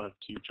picking one of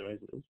two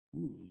choices.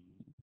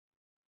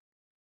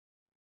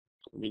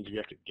 It means you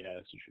have to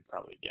guess. You should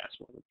probably guess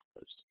one of the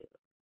first two.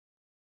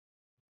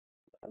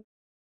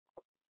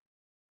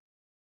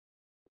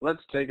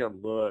 Let's take a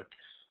look.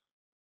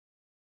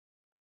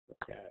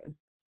 Okay.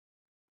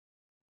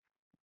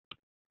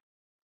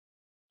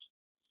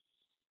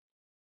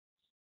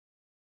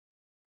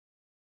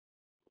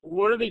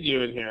 What are they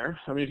doing here?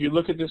 I mean, if you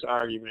look at this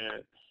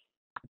argument,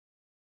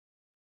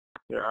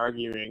 they're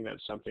arguing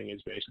that something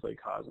is basically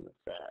cause and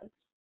effect.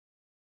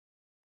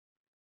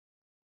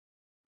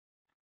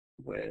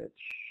 Which,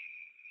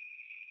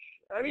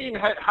 I mean,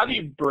 how do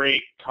you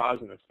break cause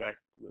and effect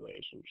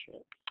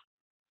relationship?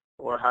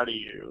 Or how do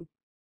you,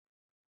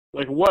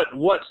 like, what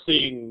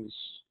things,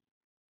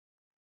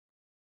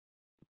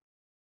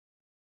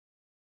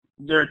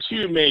 there are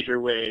two major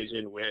ways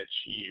in which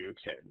you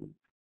can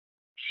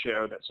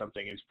show that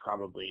something is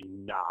probably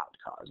not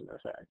cause and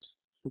effect.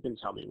 Who can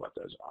tell me what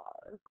those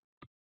are?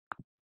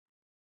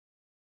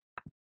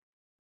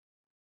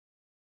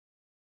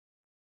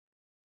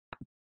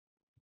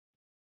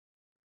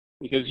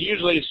 Because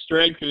usually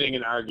strengthening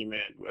an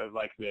argument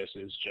like this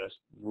is just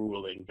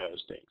ruling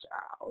those things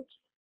out.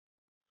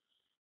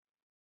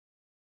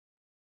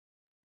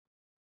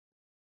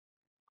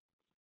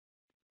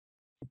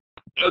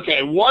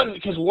 Okay,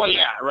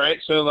 yeah, right?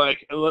 So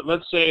like,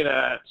 let's say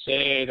that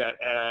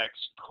X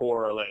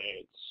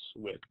correlates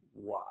with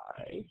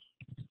Y.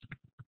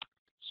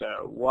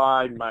 So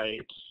why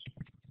might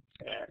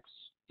X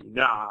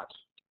not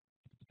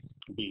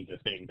be the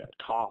thing that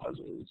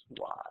causes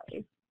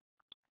Y?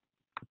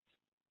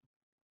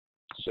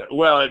 So,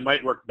 well, it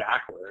might work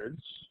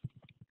backwards,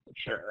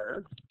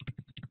 sure.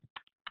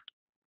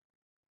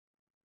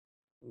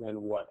 And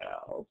then what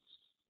else?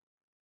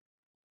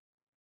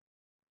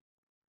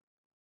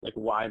 Like,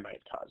 Y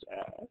might cause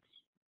X.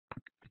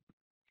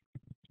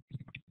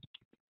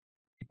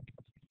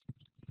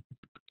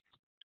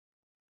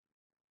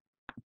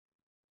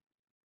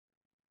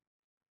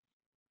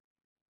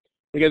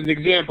 Because an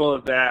example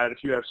of that,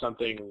 if you have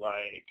something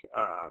like,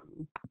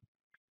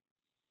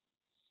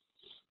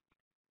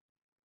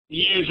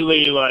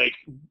 usually like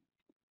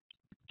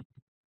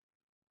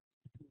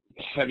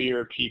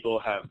heavier people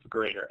have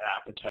greater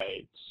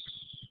appetites,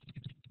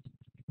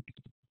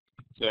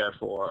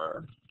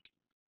 therefore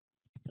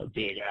a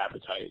big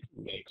appetite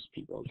makes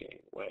people gain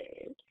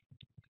weight.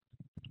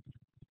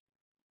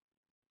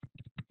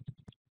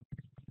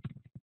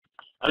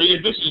 I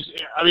mean,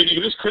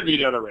 this could be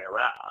the other way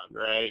around,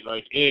 right?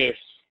 Like, if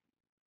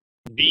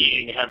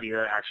being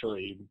heavier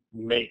actually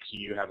makes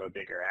you have a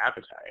bigger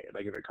appetite,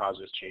 like if it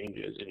causes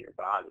changes in your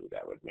body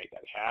that would make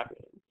that happen,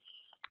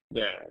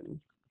 then,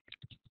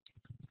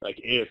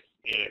 like, if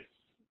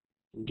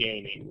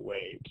gaining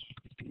weight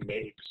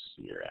makes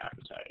your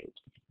appetite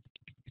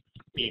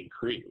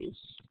increase,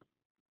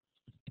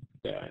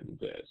 then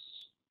this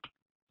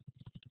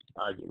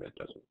argument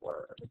doesn't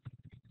work.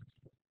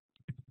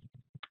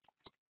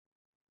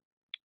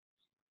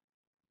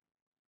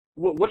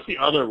 What's the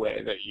other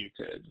way that you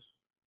could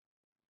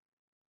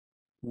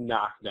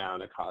knock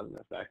down a cause and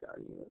effect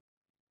argument?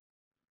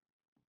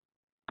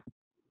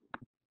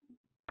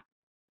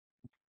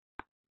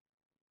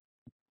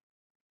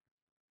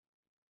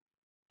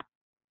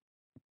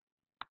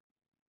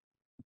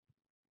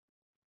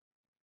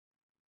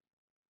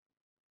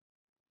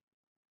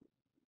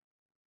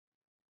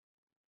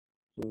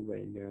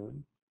 Anybody know?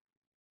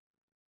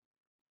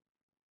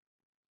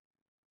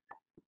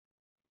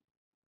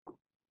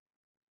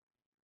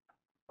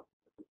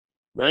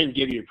 I can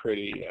give you a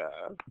pretty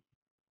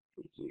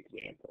easy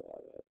example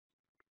of it.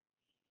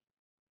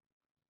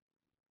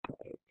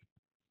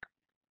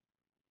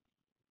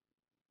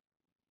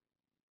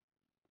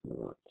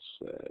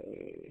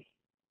 say,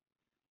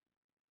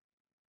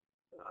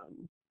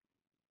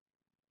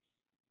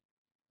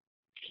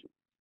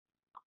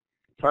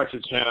 parts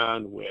of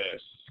town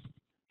with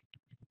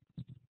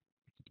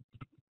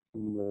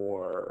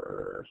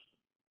more,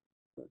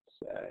 let's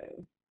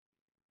say,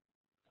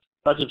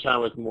 parts of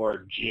town with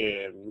more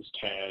gyms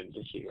tend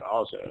to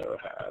also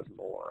have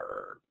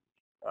more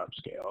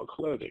upscale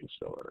clothing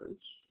stores.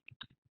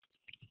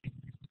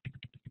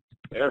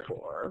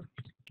 Therefore,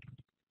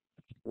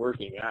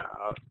 working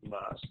out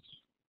must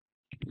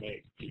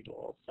make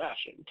people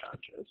fashion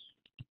conscious.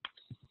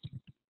 I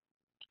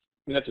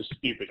mean, that's a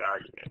stupid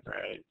argument,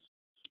 right?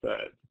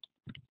 But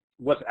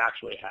what's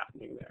actually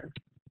happening there?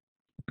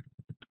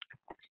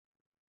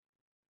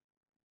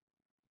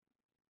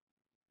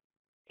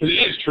 Because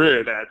it is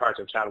true that parts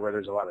of town where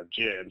there's a lot of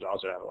gyms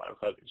also have a lot of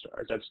clothing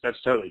stores.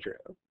 That's totally true.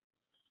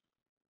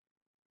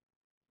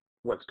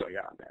 What's going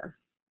on there?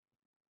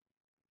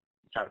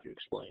 How would you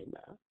explain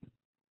that?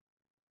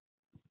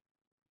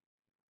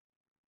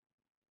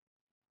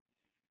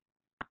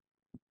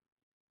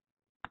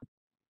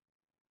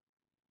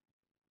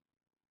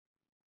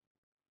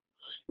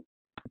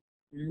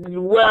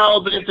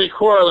 Well, but if they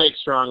correlate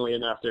strongly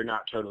enough, they're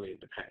not totally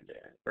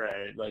independent,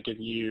 right? Like if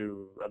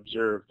you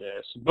observe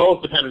this,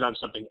 both dependent on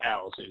something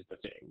else is the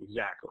thing,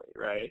 exactly,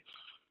 right?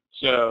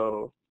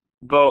 So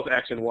both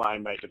X and Y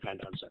might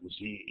depend on some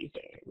Z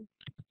thing.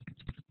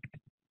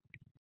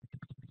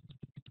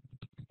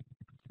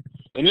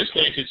 In this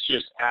case, it's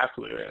just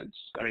affluence.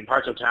 I mean,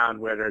 parts of town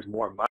where there's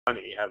more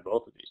money have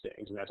both of these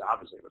things, and that's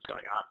obviously what's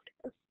going on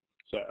here.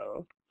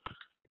 So,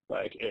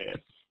 like if,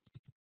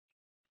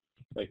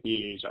 like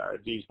these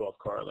both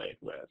correlate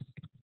with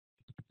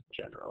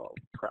general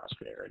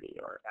prosperity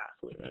or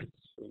affluence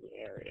in the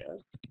area.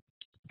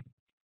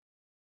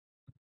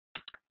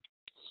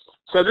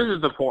 So this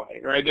is the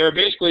point, right? There are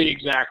basically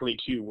exactly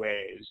two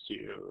ways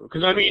to,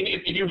 because I mean,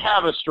 if you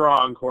have a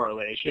strong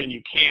correlation,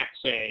 you can't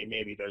say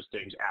maybe those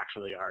things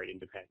actually are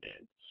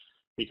independent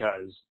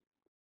because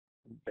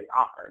they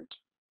aren't.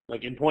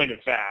 Like in point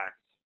of fact,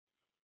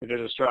 if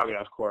there's a strong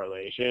enough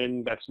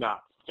correlation, that's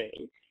not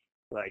fake.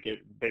 Like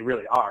they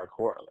really are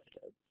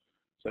correlated.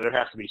 So there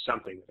has to be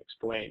something that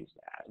explains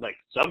that. Like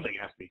something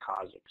has to be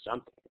causing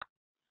something.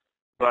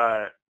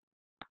 But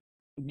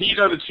these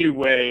are the two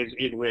ways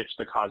in which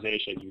the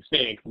causation you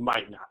think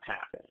might not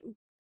happen.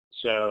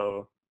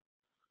 So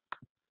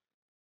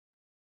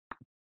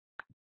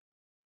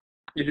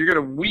if you're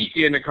going to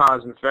weaken a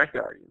cause and effect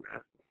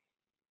argument,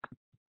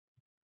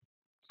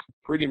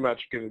 pretty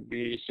much going to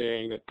be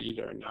saying that these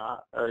are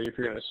not, or if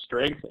you're going to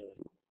strengthen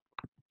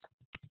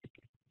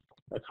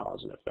a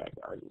cause and effect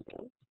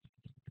argument,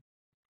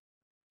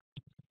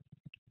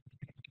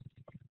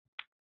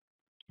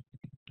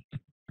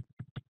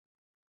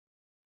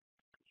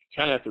 you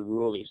kind of have to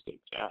rule these things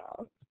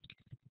out.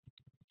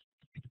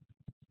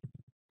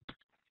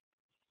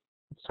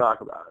 Let's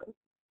talk about it.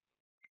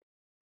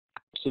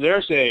 So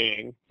they're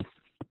saying,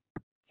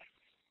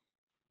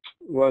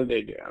 what did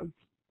they do?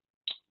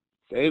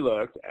 They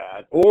looked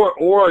at,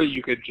 or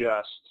you could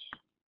just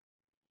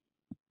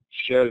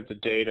show that the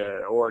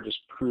data, or just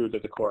prove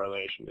that the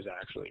correlation is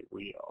actually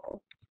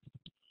real.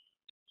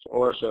 So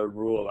also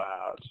rule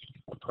out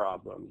a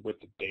problem with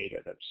the data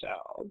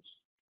themselves.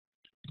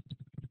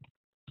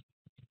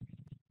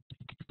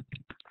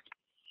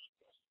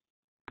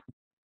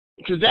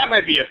 Because that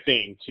might be a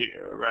thing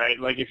too, right?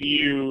 Like if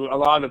a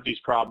lot of these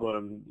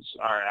problems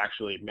are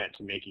actually meant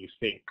to make you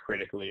think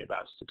critically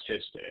about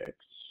statistics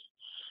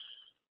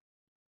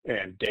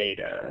and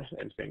data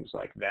and things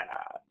like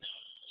that.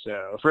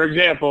 So, for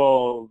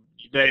example,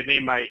 they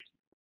might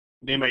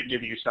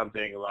give you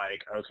something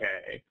like,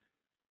 okay,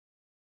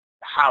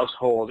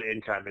 household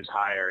income is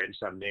higher in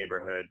some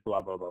neighborhood, blah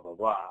blah blah blah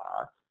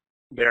blah.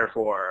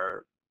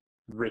 Therefore,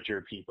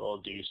 richer people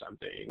do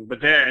something.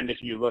 But then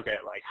if you look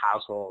at like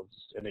households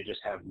and they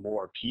just have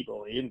more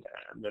people in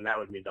them, then that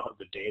would mean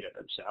the data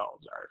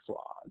themselves are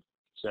flawed.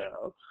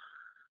 So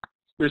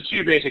there's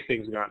two basic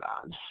things going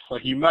on.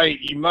 Like you might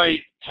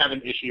have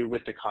an issue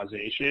with the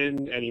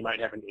causation, and you might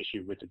have an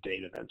issue with the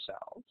data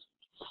themselves.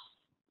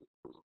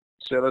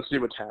 So let's see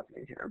what's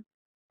happening here.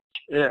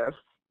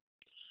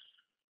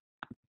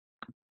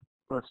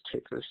 Let's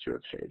take this to a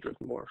page with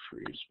more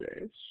free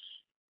space.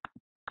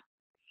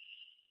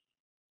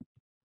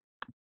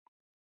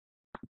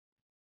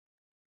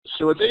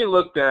 So what they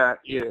looked at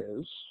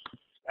is,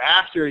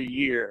 after a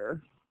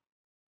year,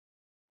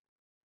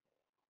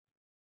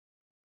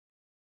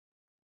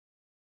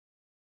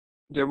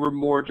 there were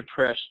more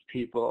depressed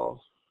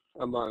people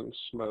among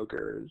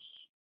smokers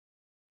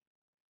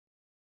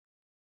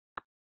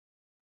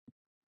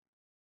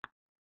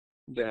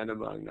than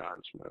among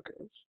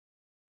non-smokers.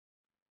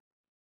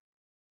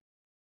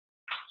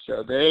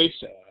 So they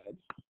said,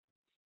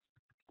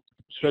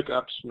 took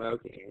up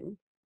smoking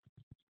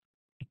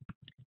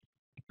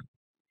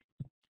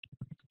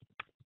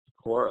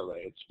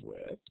correlates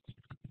with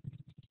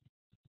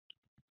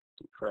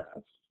depressed.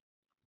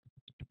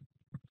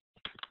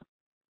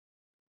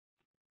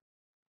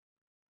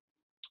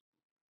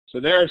 So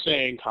they're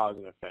saying cause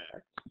and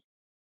effect.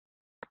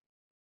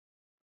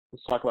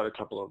 let's talk about a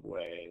couple of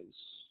ways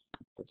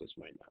that this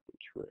might not be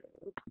true.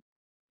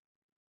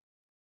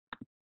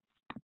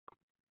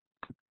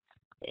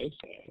 They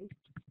say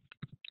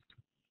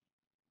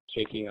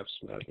taking up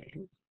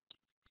smoking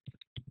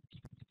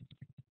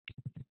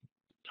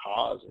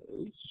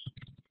causes,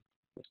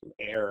 with an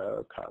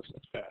arrow, cause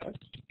and effect,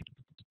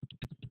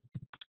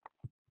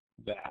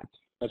 that.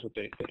 That's what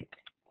they think.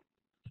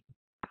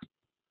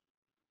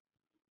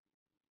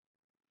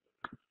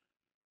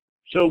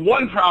 So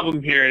one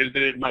problem here is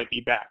that it might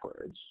be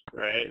backwards,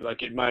 right?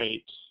 Like it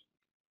might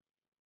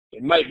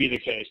be the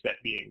case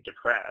that being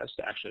depressed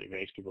actually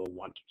makes people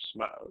want to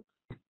smoke.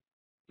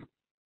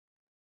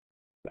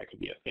 That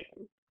could be a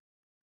thing.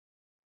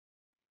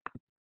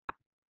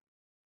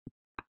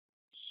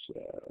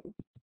 So,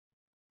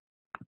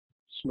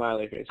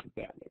 smiley face, if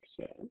that makes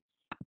sense.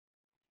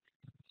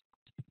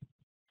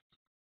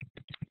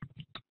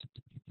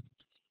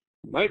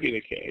 Might be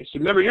the case.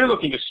 Remember, you're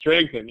looking to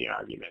strengthen the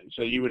argument,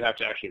 so you would have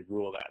to actually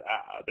rule that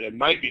out. But it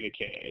might be the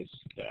case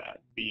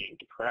that being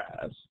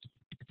depressed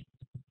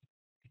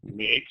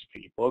makes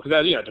people,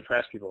 because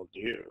depressed people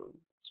do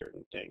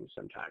certain things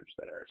sometimes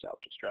that are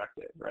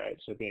self-destructive, right?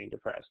 So being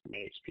depressed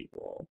makes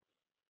people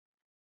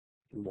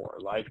more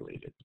likely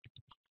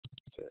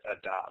to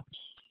adopt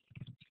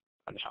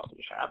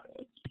unhealthy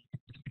habits.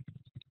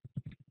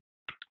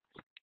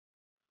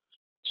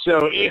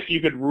 So if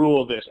you could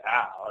rule this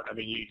out, I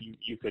mean,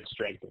 you could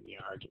strengthen the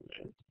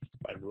argument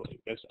by ruling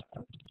this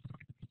out.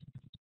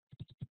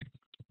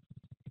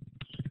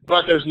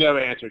 But there's no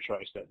answer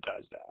choice that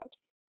does that.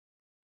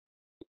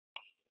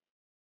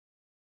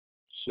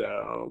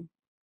 So,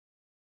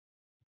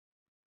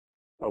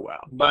 oh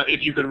well. But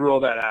if you could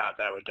rule that out,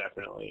 that would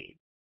definitely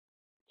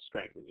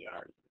strengthen the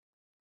argument.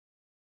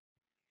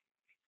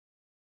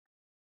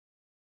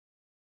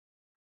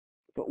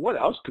 But what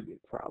else could be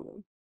the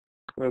problem?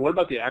 I mean, what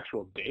about the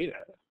actual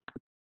data?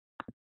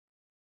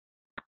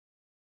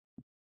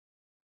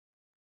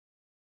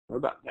 What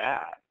about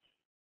that?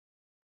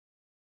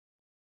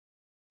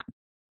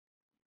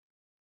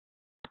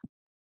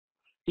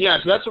 Yeah,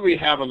 so that's what we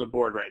have on the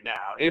board right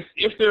now.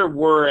 If there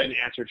were an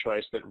answer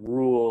choice that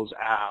rules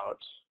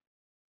out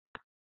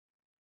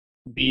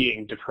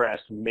being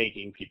depressed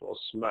making people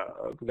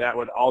smoke, that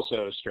would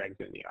also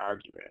strengthen the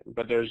argument.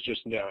 But there's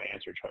just no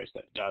answer choice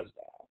that does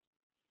that.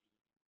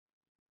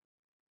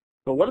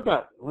 But what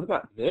about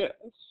this?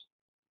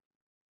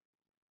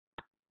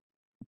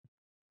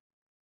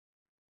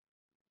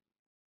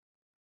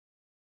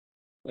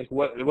 Like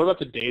what about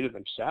the data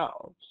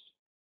themselves?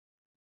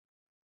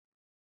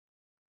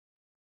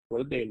 What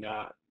did they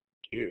not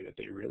do that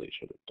they really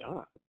should have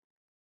done?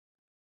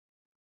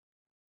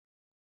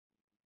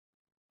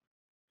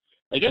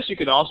 I guess you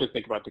could also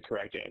think about the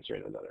correct answer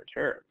in other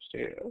terms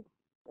too.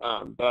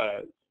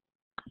 But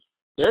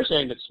they're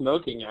saying that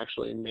smoking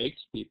actually makes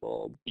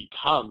people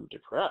become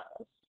depressed.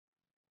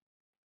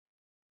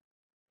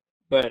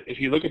 But if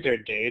you look at their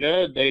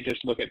data, they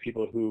just look at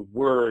people who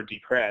were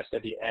depressed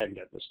at the end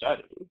of the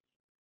study.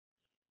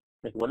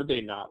 Like, what did they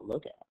not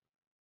look at?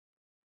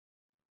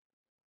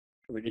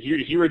 I mean,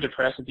 if you were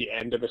depressed at the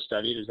end of a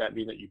study, does that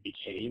mean that you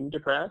became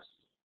depressed?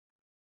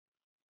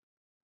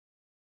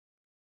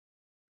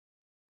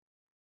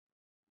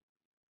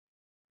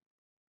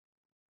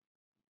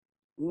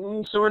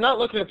 So we're not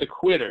looking at the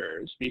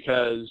quitters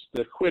because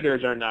the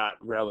quitters are not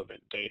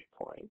relevant data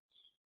points.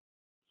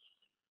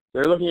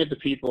 They're looking at the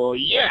people,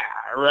 yeah,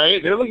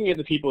 right? They're looking at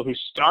the people who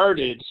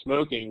started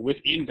smoking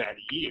within that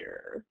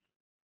year.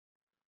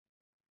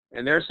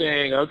 And they're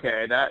saying,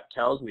 okay, that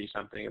tells me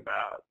something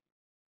about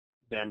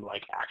them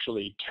like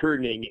actually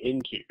turning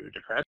into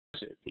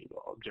depressive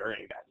people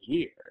during that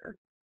year.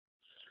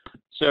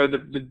 So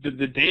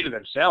the data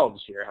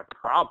themselves here have a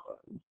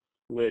problem,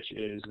 which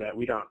is that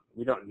we don't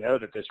know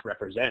that this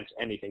represents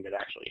anything that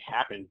actually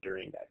happened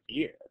during that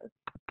year.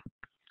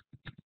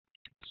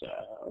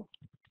 So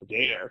the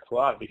data are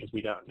flawed because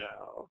we don't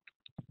know.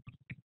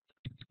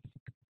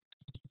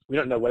 We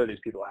don't know whether these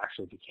people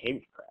actually became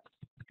depressed.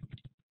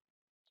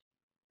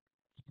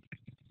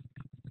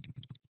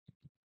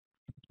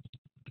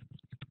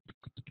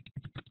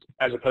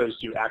 As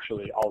opposed to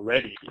actually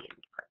already being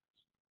depressed.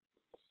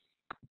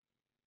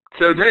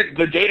 So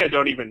the data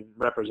don't even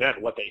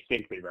represent what they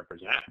think they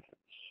represent,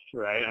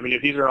 right? I mean,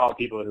 if these are all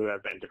people who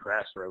have been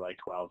depressed for like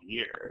 12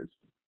 years,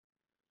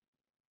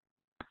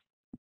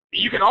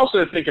 you can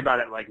also think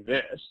about it like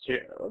this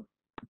too.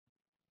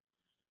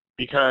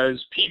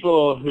 Because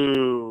people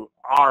who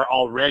are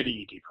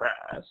already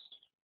depressed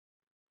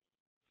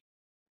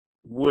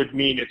would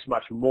mean it's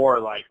much more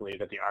likely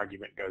that the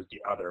argument goes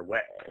the other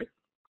way.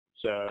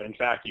 So in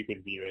fact, you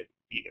could view it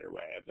either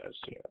way of those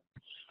two.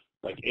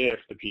 Like if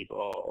the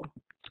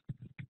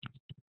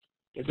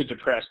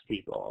depressed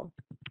people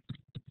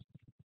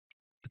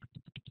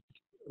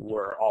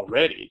were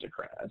already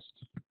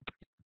depressed,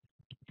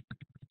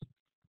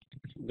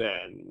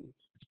 then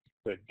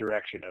the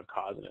direction of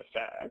cause and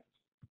effect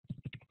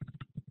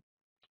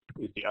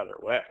is the other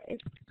way.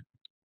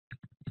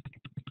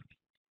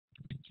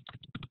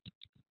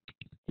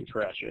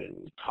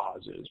 Depression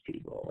causes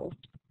people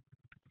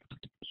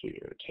to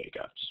take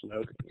up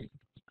smoking.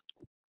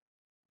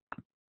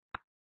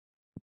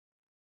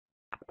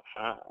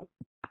 Aha.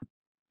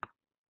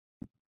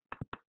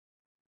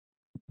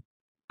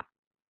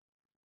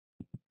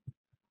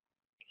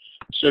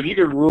 So if you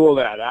could rule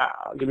that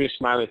out, give me a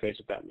smiley face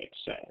if that makes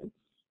sense.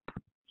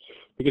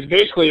 Because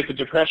basically, if the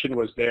depression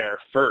was there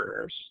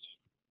first,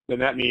 then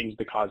that means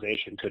the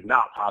causation could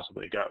not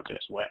possibly go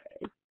this way.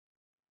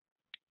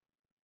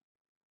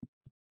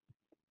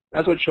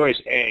 That's what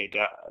choice A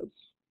does.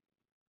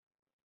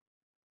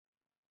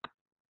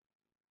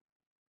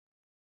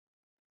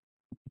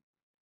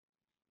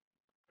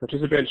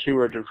 Participants who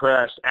were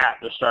depressed at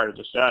the start of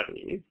the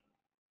study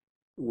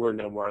were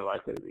no more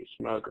likely to be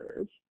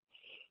smokers.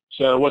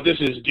 So what this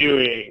is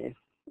doing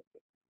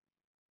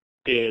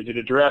is it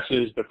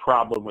addresses the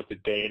problem with the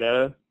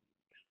data,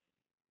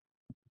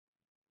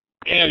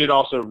 and it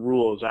also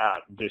rules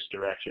out this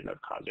direction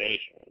of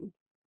causation.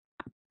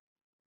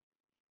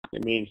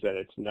 It means that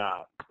it's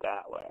not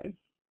that way.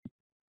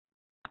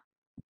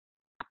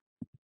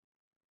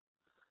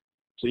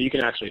 So you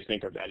can actually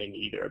think of that in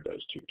either of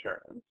those two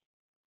terms.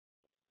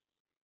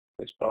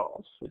 It's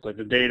both. It's like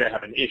the data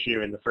have an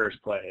issue in the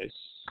first place.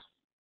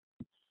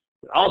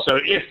 Also,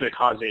 if the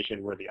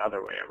causation were the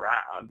other way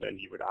around, then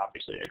you would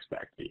obviously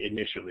expect the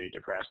initially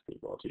depressed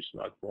people to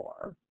smoke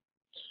more.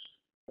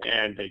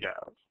 And they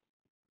don't.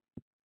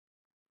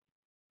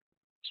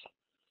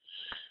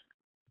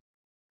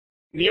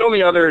 The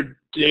only other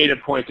data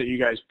point that you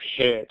guys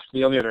picked,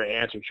 the only other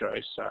answer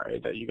choice, sorry,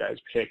 that you guys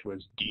picked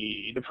was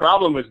D. The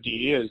problem with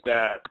D is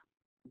that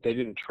they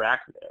didn't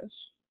track this.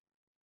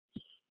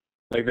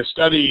 Like the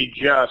study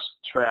just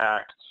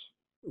tracked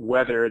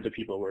whether the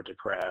people were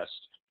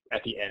depressed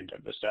at the end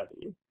of the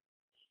study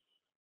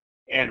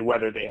and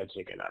whether they had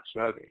taken up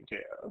smoking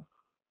too.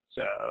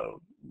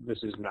 So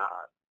this is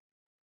not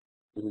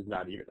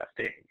even a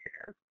thing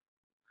here.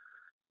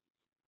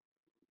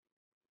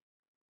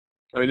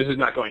 I mean, this is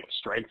not going to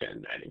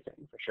strengthen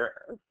anything for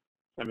sure.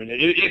 I mean,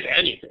 if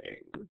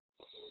anything,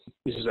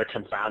 this is a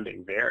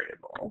confounding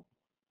variable.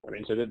 I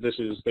mean, so that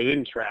they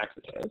didn't track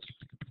this.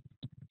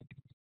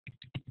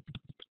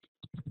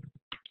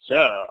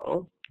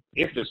 So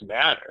if this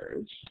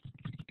matters,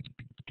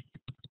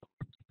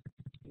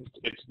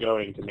 it's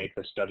going to make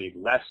the study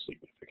less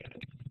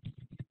significant.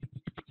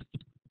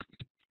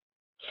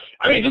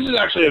 I mean, this is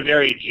actually a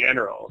very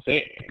general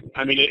thing.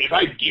 I mean, if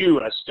I do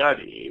a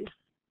study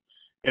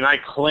and I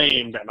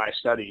claim that my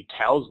study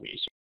tells me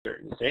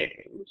certain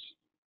things,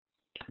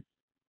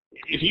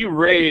 if you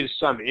raise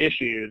some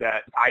issue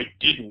that I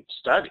didn't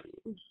study,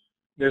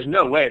 there's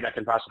no way that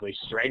can possibly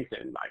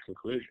strengthen my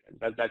conclusion.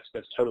 That's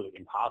totally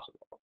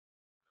impossible.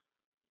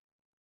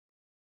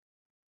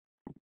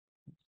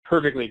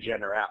 Perfectly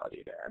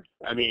generality there.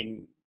 I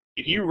mean,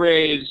 if you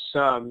raise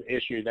some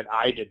issue that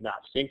I did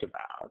not think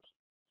about,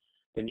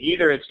 then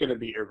either it's going to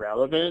be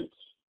irrelevant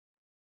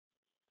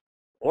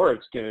or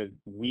it's going to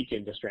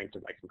weaken the strength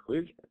of my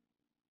conclusion,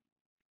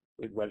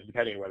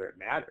 depending on whether it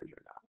matters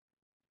or not.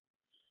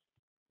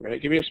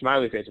 Right? Give me a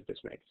smiley face if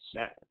this makes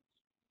sense.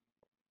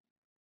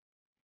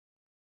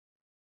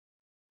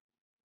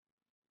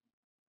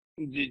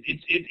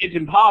 It's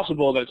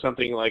impossible that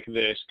something like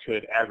this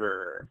could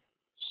ever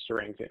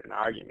strengthen an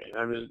argument.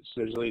 I mean,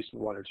 there's at least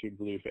one or two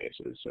blue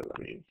faces, so let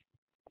me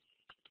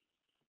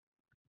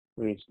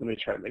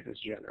try to make this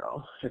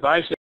general. If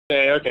I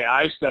say, okay,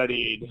 I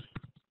studied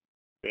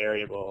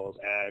variables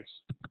X,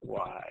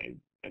 Y,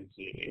 and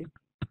Z,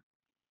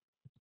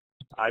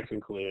 I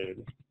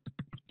conclude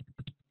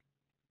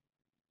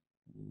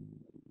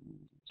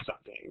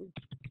something.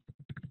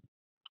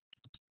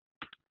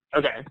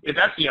 Okay, if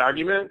that's the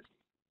argument,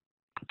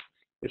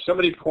 if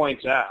somebody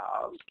points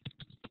out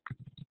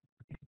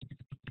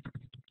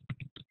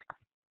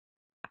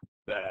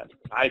that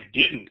I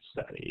didn't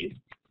study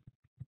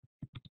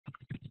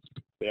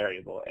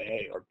variable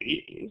A or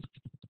B,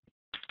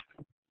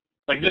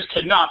 like this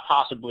could not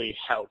possibly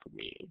help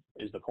me,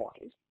 is the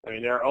point. I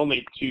mean, there are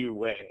only two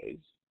ways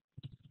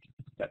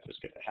that this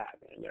could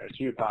happen. There are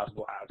two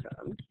possible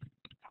outcomes,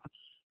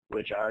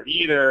 which are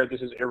either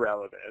this is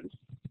irrelevant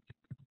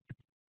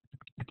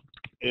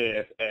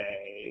if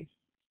A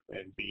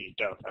and B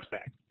don't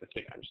affect the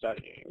thing I'm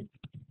studying,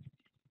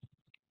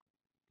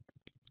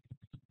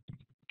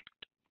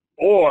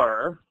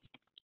 or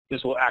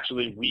this will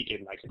actually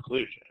weaken my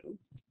conclusion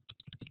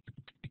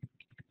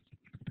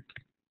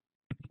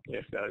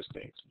if those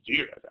things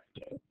do affect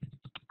it.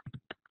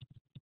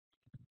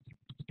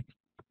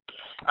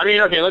 I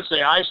mean, okay, let's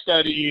say I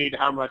studied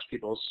how much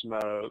people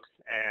smoke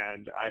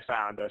and I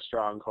found a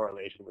strong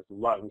correlation with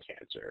lung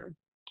cancer.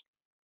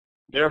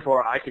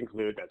 Therefore, I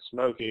conclude that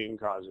smoking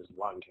causes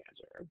lung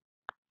cancer.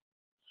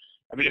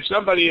 I mean, if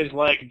somebody is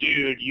like,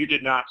 dude, you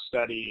did not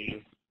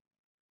study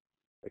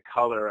the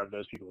color of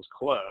those people's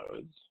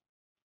clothes,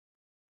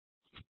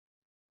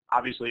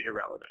 obviously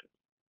irrelevant.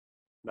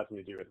 Nothing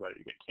to do with whether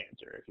you get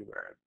cancer if you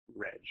wear a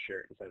red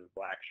shirt instead of a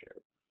black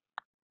shirt.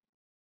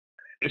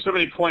 If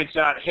somebody points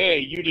out, hey,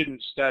 you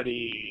didn't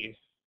study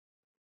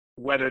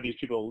whether these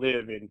people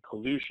live in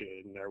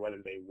pollution or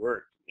whether they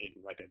work in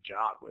like a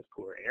job with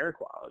poor air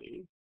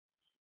quality,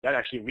 that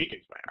actually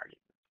weakens my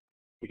argument,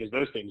 because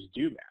those things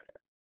do matter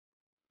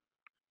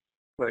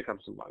when it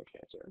comes to lung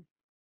cancer.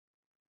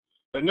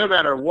 But no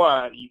matter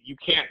what, you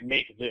can't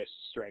make this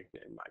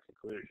strengthen my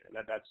conclusion.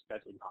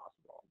 That's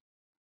impossible,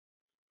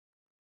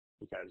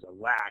 because a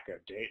lack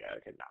of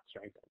data cannot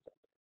strengthen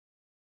something.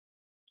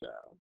 So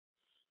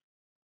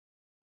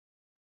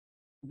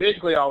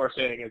basically all we're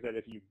saying is that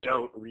if you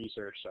don't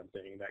research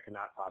something, that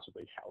cannot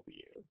possibly help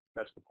you.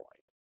 That's the point.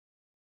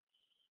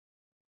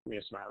 Give me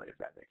a smiley if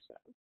that makes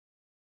sense.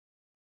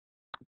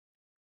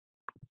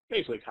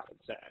 Basically common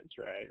sense,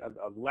 right?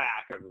 A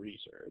lack of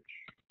research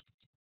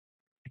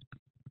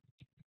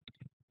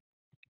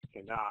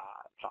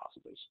cannot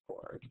possibly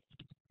support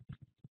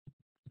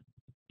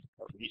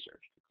a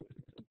research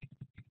conclusion.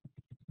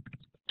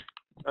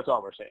 That's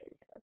all we're saying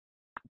here.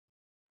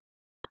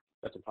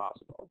 That's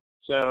impossible.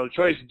 So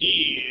choice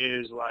D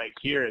is like,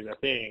 here is a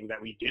thing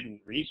that we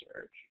didn't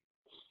research,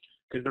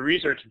 because the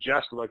research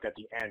just looked at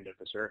the end of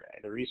the survey.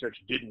 The research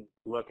didn't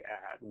look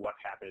at what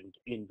happened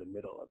in the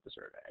middle of the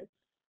survey.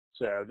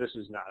 So this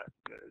is not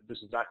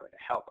going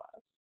to help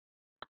us.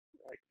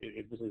 Like,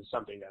 if this is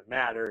something that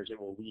matters, it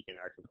will weaken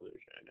our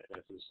conclusion. And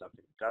if this is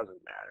something that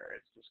doesn't matter,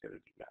 it's just going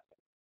to do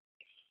nothing.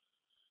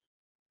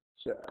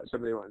 So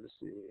somebody wanted to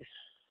see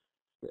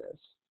this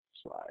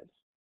slide.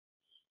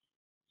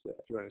 So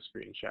if you want to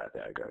screenshot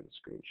that, go ahead and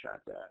screenshot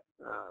that.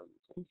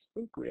 I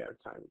think we have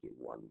time to do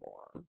one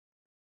more.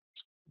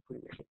 If we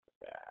make it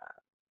that.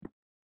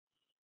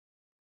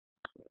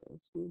 So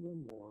let's do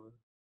one more.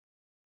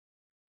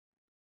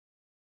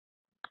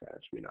 That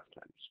should be enough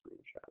time to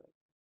screenshot it.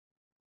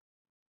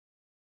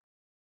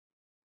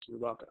 You're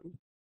welcome.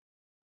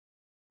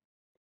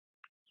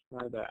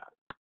 Try that.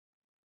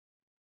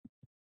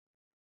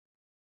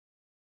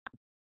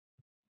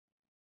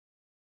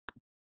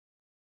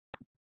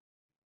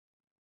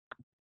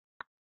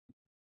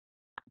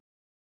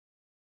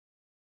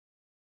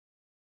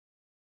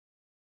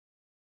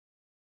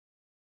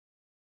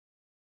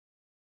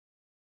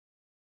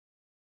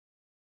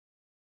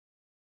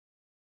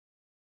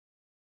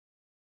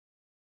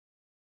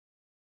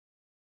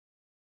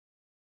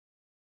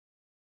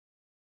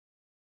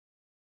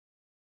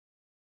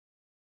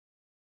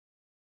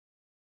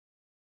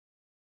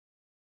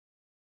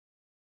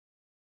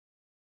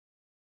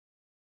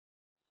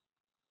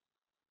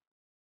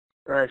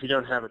 All right, if you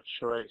don't have a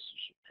choice, you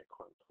should pick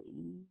one,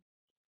 please.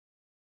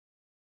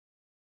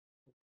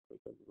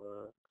 Take a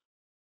look.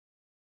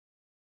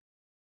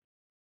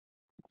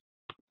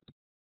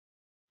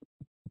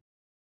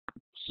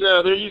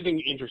 So they're using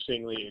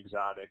interestingly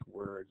exotic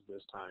words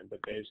this time, but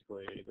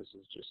basically this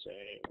is just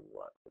saying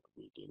what would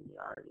weaken the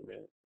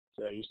argument.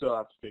 So you still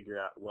have to figure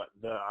out what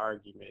the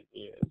argument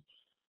is.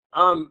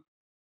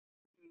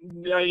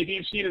 If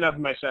you've seen enough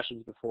of my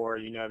sessions before,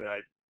 you know that I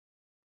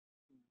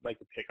like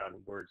to pick on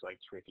words like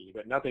tricky,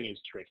 but nothing is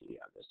tricky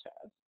on this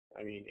test.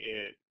 I mean,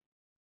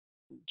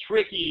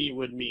 tricky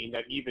would mean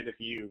that even if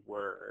you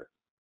were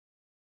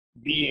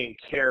being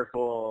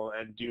careful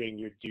and doing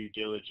your due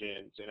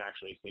diligence and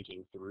actually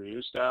thinking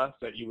through stuff,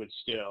 that they would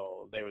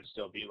still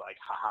be like,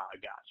 haha, I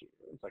got you.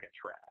 It's like a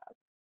trap.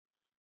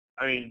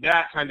 I mean,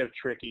 that kind of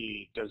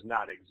tricky does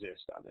not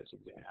exist on this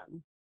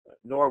exam,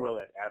 nor will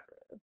it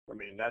ever. I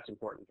mean, that's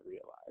important to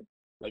realize.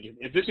 Like,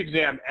 if this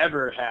exam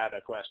ever had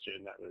a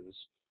question that was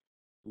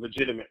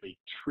legitimately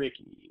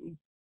tricky,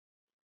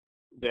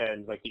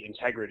 then like the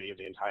integrity of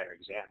the entire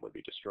exam would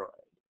be destroyed.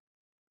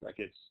 Like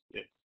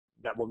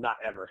that will not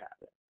ever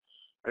happen.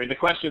 I mean, the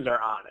questions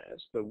are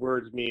honest. The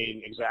words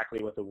mean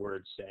exactly what the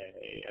words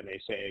say, and they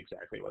say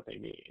exactly what they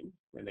mean.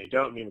 And they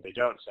don't mean what they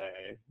don't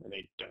say, and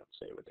they don't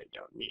say what they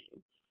don't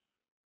mean.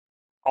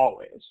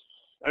 Always.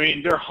 I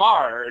mean, they're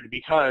hard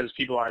because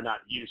people are not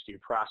used to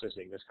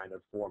processing this kind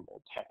of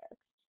formal text.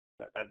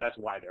 That's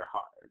why they're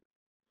hard.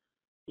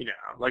 You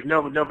know, like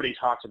nobody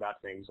talks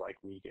about things like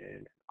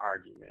weaken,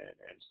 argument,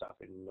 and stuff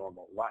in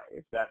normal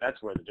life.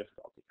 That's where the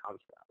difficulty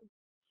comes from.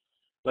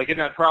 Like in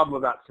that problem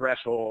about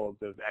thresholds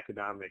of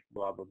economic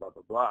blah, blah, blah,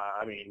 blah, blah,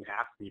 I mean,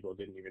 half the people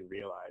didn't even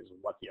realize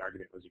what the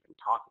argument was even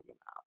talking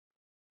about.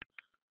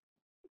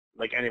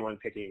 Like anyone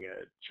picking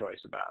a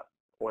choice about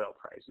oil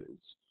prices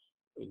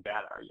is a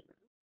bad argument.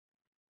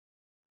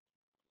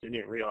 Didn't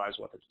even realize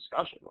what the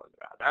discussion was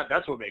about.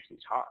 That's what makes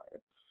these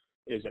hard,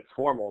 is that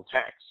formal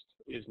text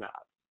is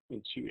not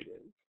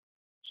intuitive.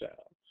 So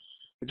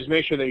but just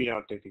make sure that you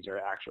don't think these are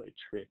actually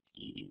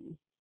tricky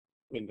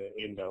in the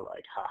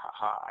like ha ha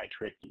ha I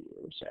tricked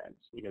you sense,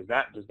 because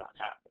that does not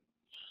happen.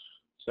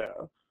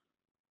 So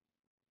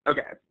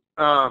okay,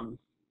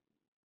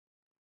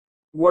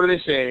 what are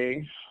they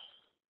saying?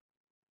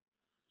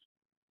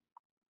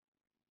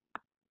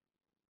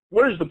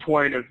 What is the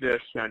point of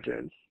this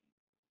sentence?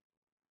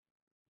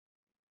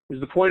 Is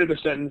the point of the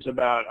sentence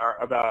about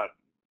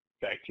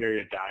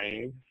bacteria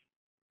dying?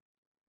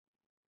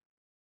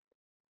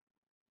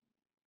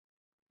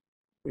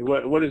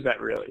 What is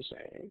that really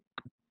saying?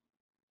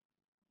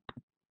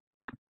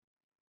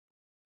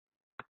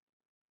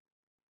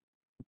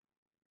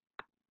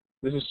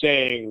 This is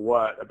saying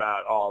what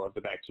about all of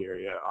the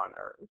bacteria on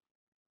Earth?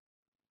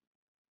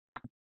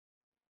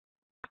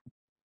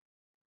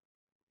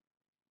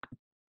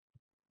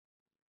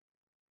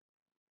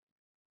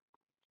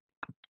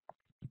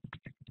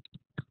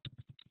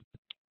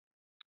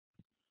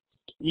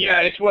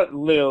 Yeah, it's what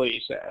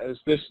Lilly says.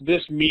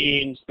 This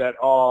means that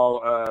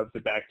all of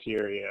the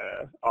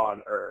bacteria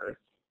on Earth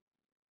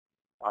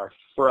are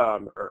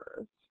from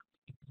Earth.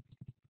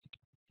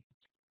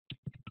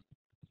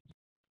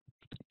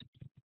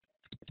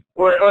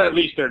 Or at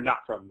least they're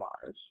not from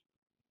Mars.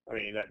 I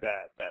mean, that's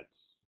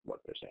what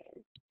they're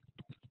saying.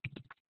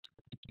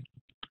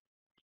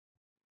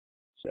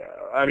 So,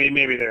 I mean,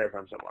 maybe they're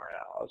from somewhere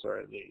else, or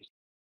at least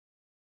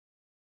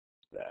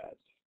that.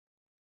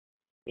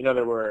 In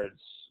other words,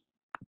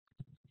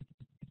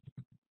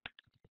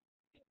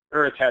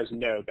 Earth has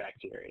no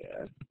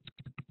bacteria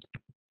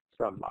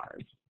from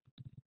Mars.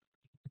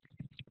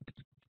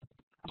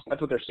 That's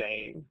what they're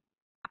saying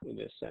in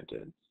this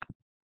sentence.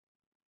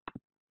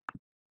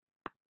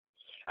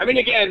 I mean,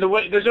 again,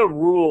 there's no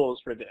rules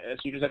for this.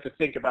 You just have to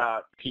think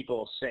about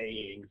people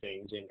saying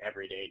things in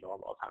everyday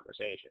normal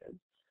conversation.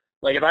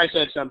 Like if I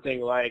said something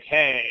like,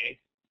 "Hey,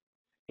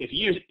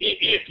 even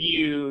if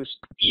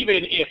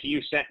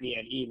you sent me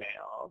an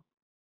email,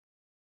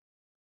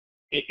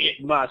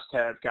 it must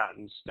have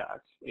gotten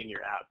stuck in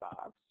your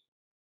outbox."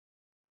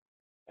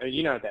 I mean,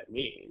 you know what that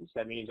means.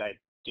 That means I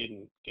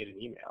didn't get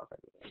an email from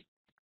you,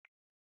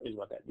 is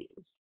what that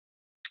means.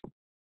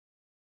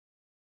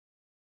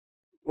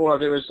 Or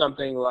if it was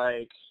something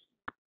like,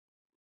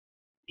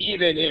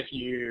 "Even if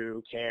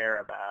you care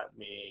about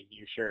me,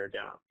 you sure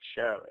don't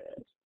show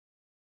it."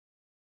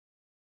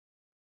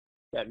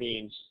 That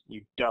means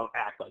you don't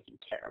act like you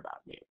care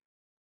about me.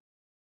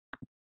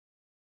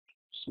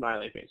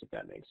 Smiley face, if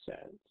that makes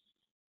sense.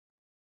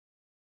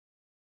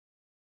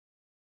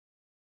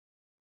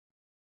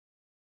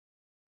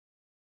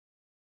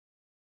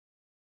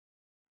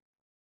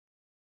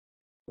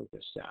 I think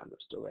the sound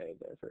was delayed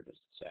there for just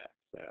a sec.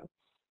 So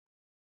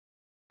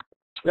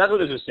that's what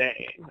this is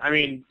saying. I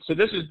mean, so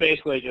this is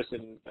basically just a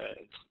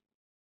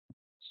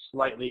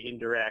slightly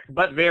indirect,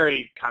 but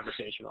very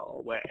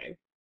conversational way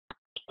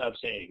of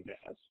saying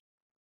this.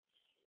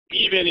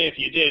 Even if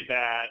you did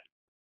that,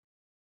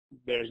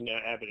 there's no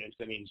evidence.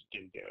 That means you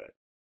didn't do it.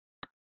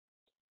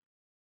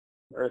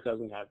 Earth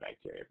doesn't have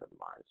bacteria from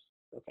Mars.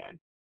 Okay.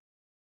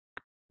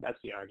 That's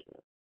the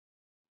argument.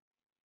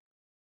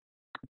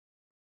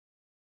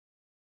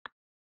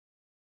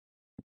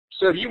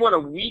 So if you want to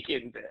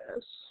weaken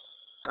this,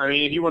 I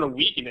mean, if you want to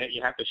weaken it,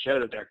 you have to show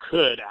that there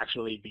could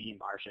actually be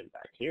Martian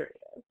bacteria.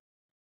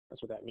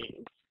 That's what that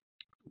means.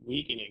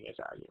 Weakening this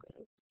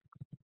argument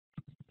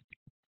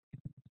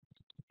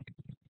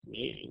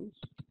means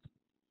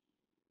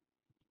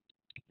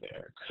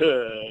there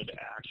could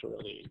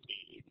actually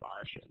be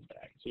Martian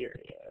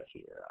bacteria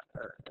here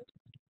on Earth.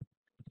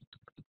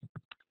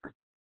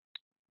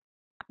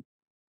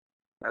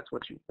 That's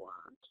what you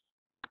want.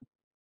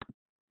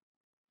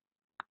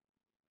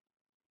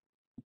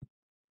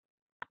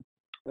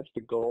 That's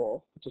the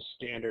goal. It's a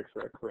standard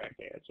for a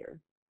correct answer.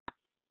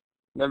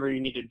 Remember,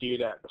 you need to do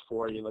that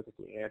before you look at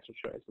the answer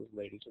choices,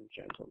 ladies and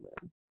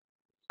gentlemen.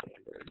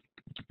 Standard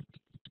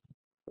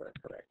for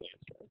a correct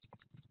answer.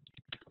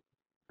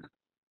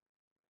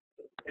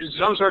 There's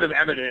some sort of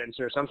evidence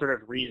or some sort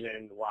of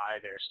reason why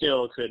there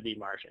still could be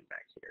Martian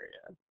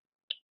bacteria.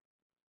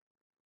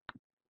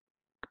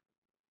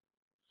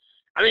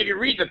 I mean, if you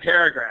read the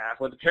paragraph,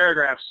 what the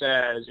paragraph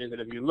says is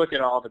that if you look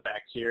at all the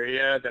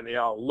bacteria, then they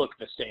all look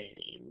the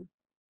same.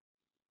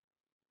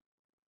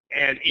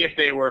 And if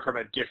they were from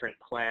a different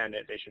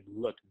planet, they should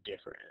look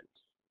different.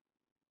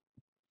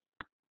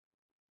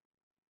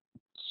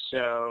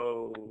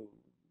 So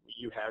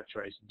you have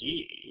choice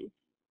D,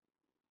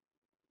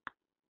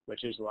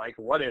 which is like,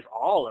 what if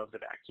all of the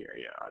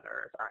bacteria on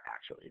Earth are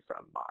actually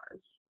from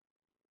Mars?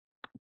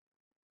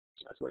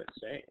 That's what it's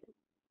saying.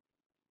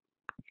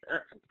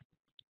 Sure.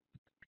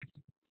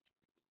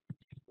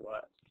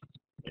 What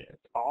if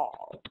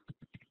all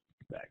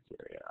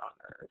bacteria on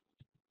Earth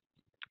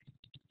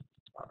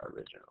are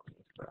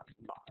originally from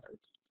Mars?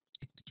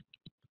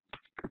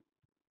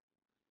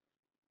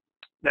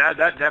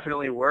 That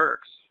definitely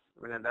works.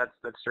 I mean,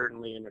 that's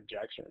certainly an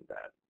objection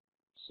that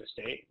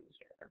sustains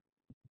here.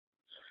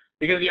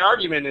 Because the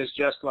argument is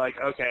just like,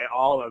 okay,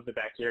 all of the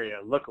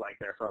bacteria look like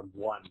they're from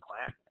one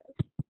planet.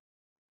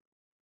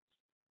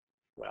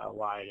 Well,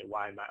 why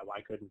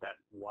couldn't that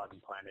one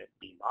planet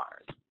be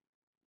Mars?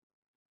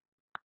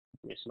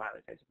 I mean,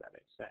 smiley face, if that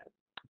makes sense.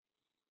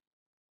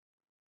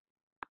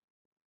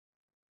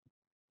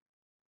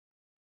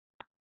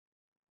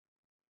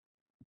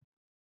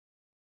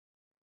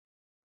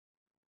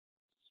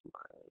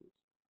 Smileys.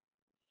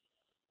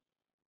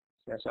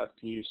 That's a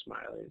few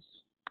smileys.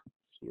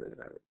 Fewer than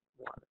I would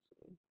want to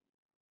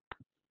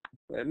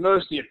see. And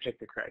most of you picked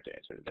the correct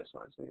answer to this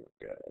one, so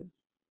you're good.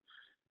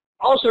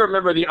 Also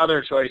remember the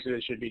other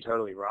choices should be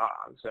totally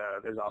wrong, so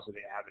there's also the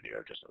avenue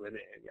of just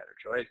eliminating the other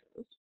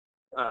choices.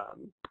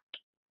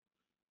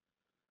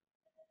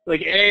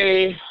 Like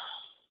A,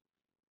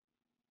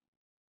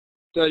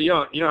 So you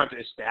don't have to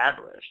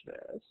establish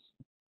this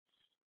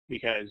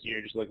because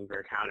you're just looking for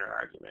a counter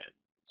argument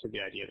to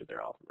the idea that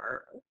they're all from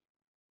Earth.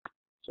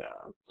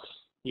 So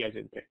you guys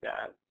didn't pick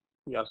that.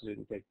 You also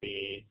didn't pick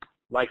B.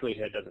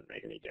 Likelihood doesn't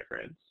make any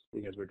difference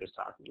because we're just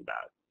talking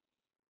about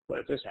what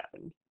if this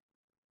happened.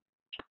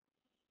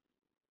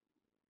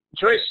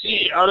 Choice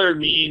C, other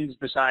means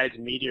besides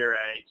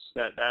meteorites,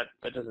 that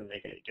doesn't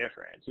make any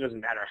difference. It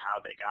doesn't matter how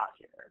they got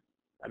here.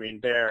 I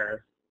mean,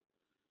 the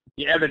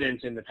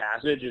evidence in the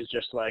passage is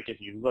just like if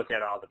you look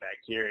at all the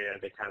bacteria,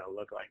 they kind of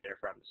look like they're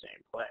from the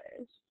same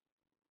place.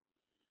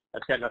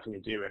 That's got nothing to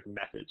do with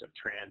methods of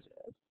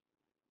transit.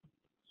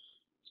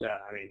 So,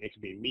 I mean, it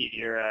could be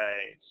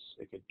meteorites,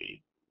 it could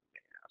be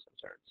some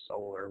sort of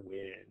solar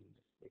wind,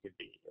 it could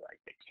be like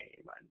they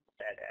came on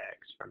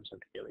FedEx from some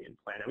alien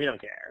planet. We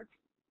don't care.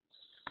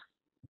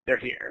 They're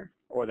here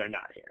or they're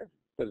not here.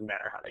 Doesn't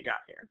matter how they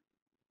got here.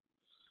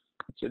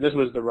 So this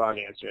was the wrong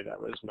answer that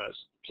was most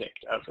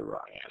picked of the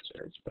wrong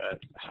answers, but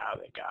how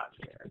they got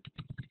here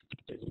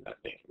is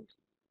nothing. It's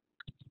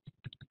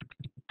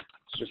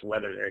just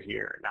whether they're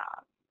here or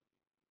not.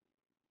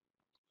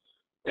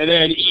 And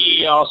then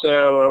E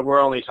also,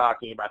 we're only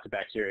talking about the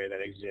bacteria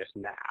that exist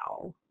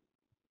now,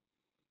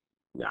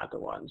 not the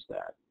ones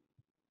that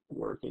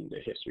work in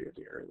the history of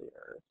the early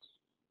Earth.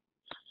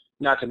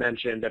 Not to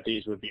mention that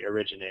these would be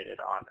originated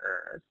on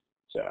Earth,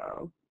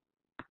 so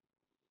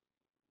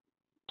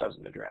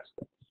doesn't address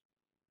this.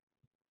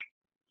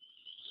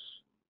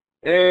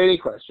 Any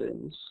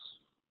questions?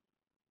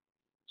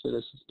 So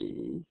this is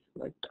D,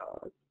 like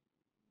dog.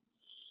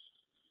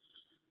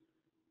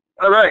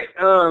 All right,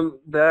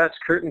 that's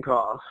curtain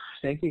call.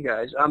 Thank you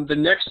guys. The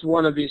next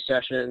one of these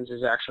sessions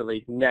is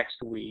actually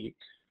next week,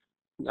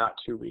 not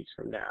 2 weeks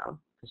from now,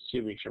 because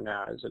 2 weeks from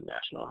now is a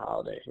national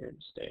holiday here in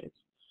the States.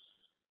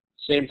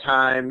 Same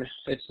time,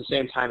 it's the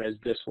same time as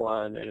this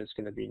one, and it's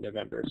going to be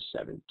November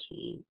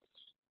 17th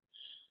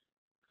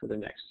for the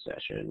next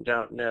session.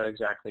 Don't know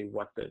exactly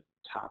what the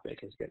topic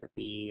is going to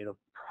be. It'll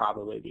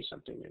probably be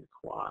something in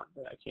quant,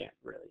 but I can't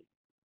really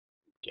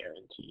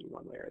guarantee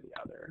one way or the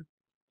other.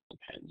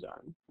 Depends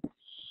on,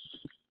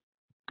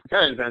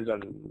 kind of depends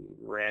on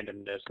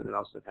randomness, and it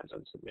also depends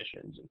on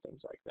submissions and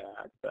things like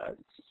that. But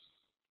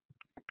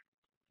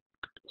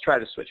try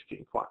to switch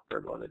between quant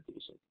verbal and a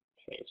decent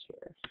pace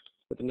here.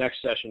 But the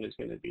next session is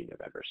going to be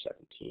November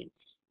 17th.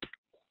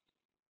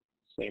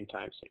 Same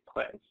time, same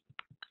place.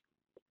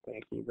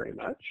 Thank you very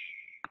much.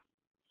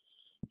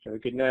 Have a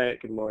good night,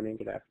 good morning,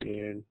 good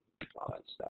afternoon, all that stuff.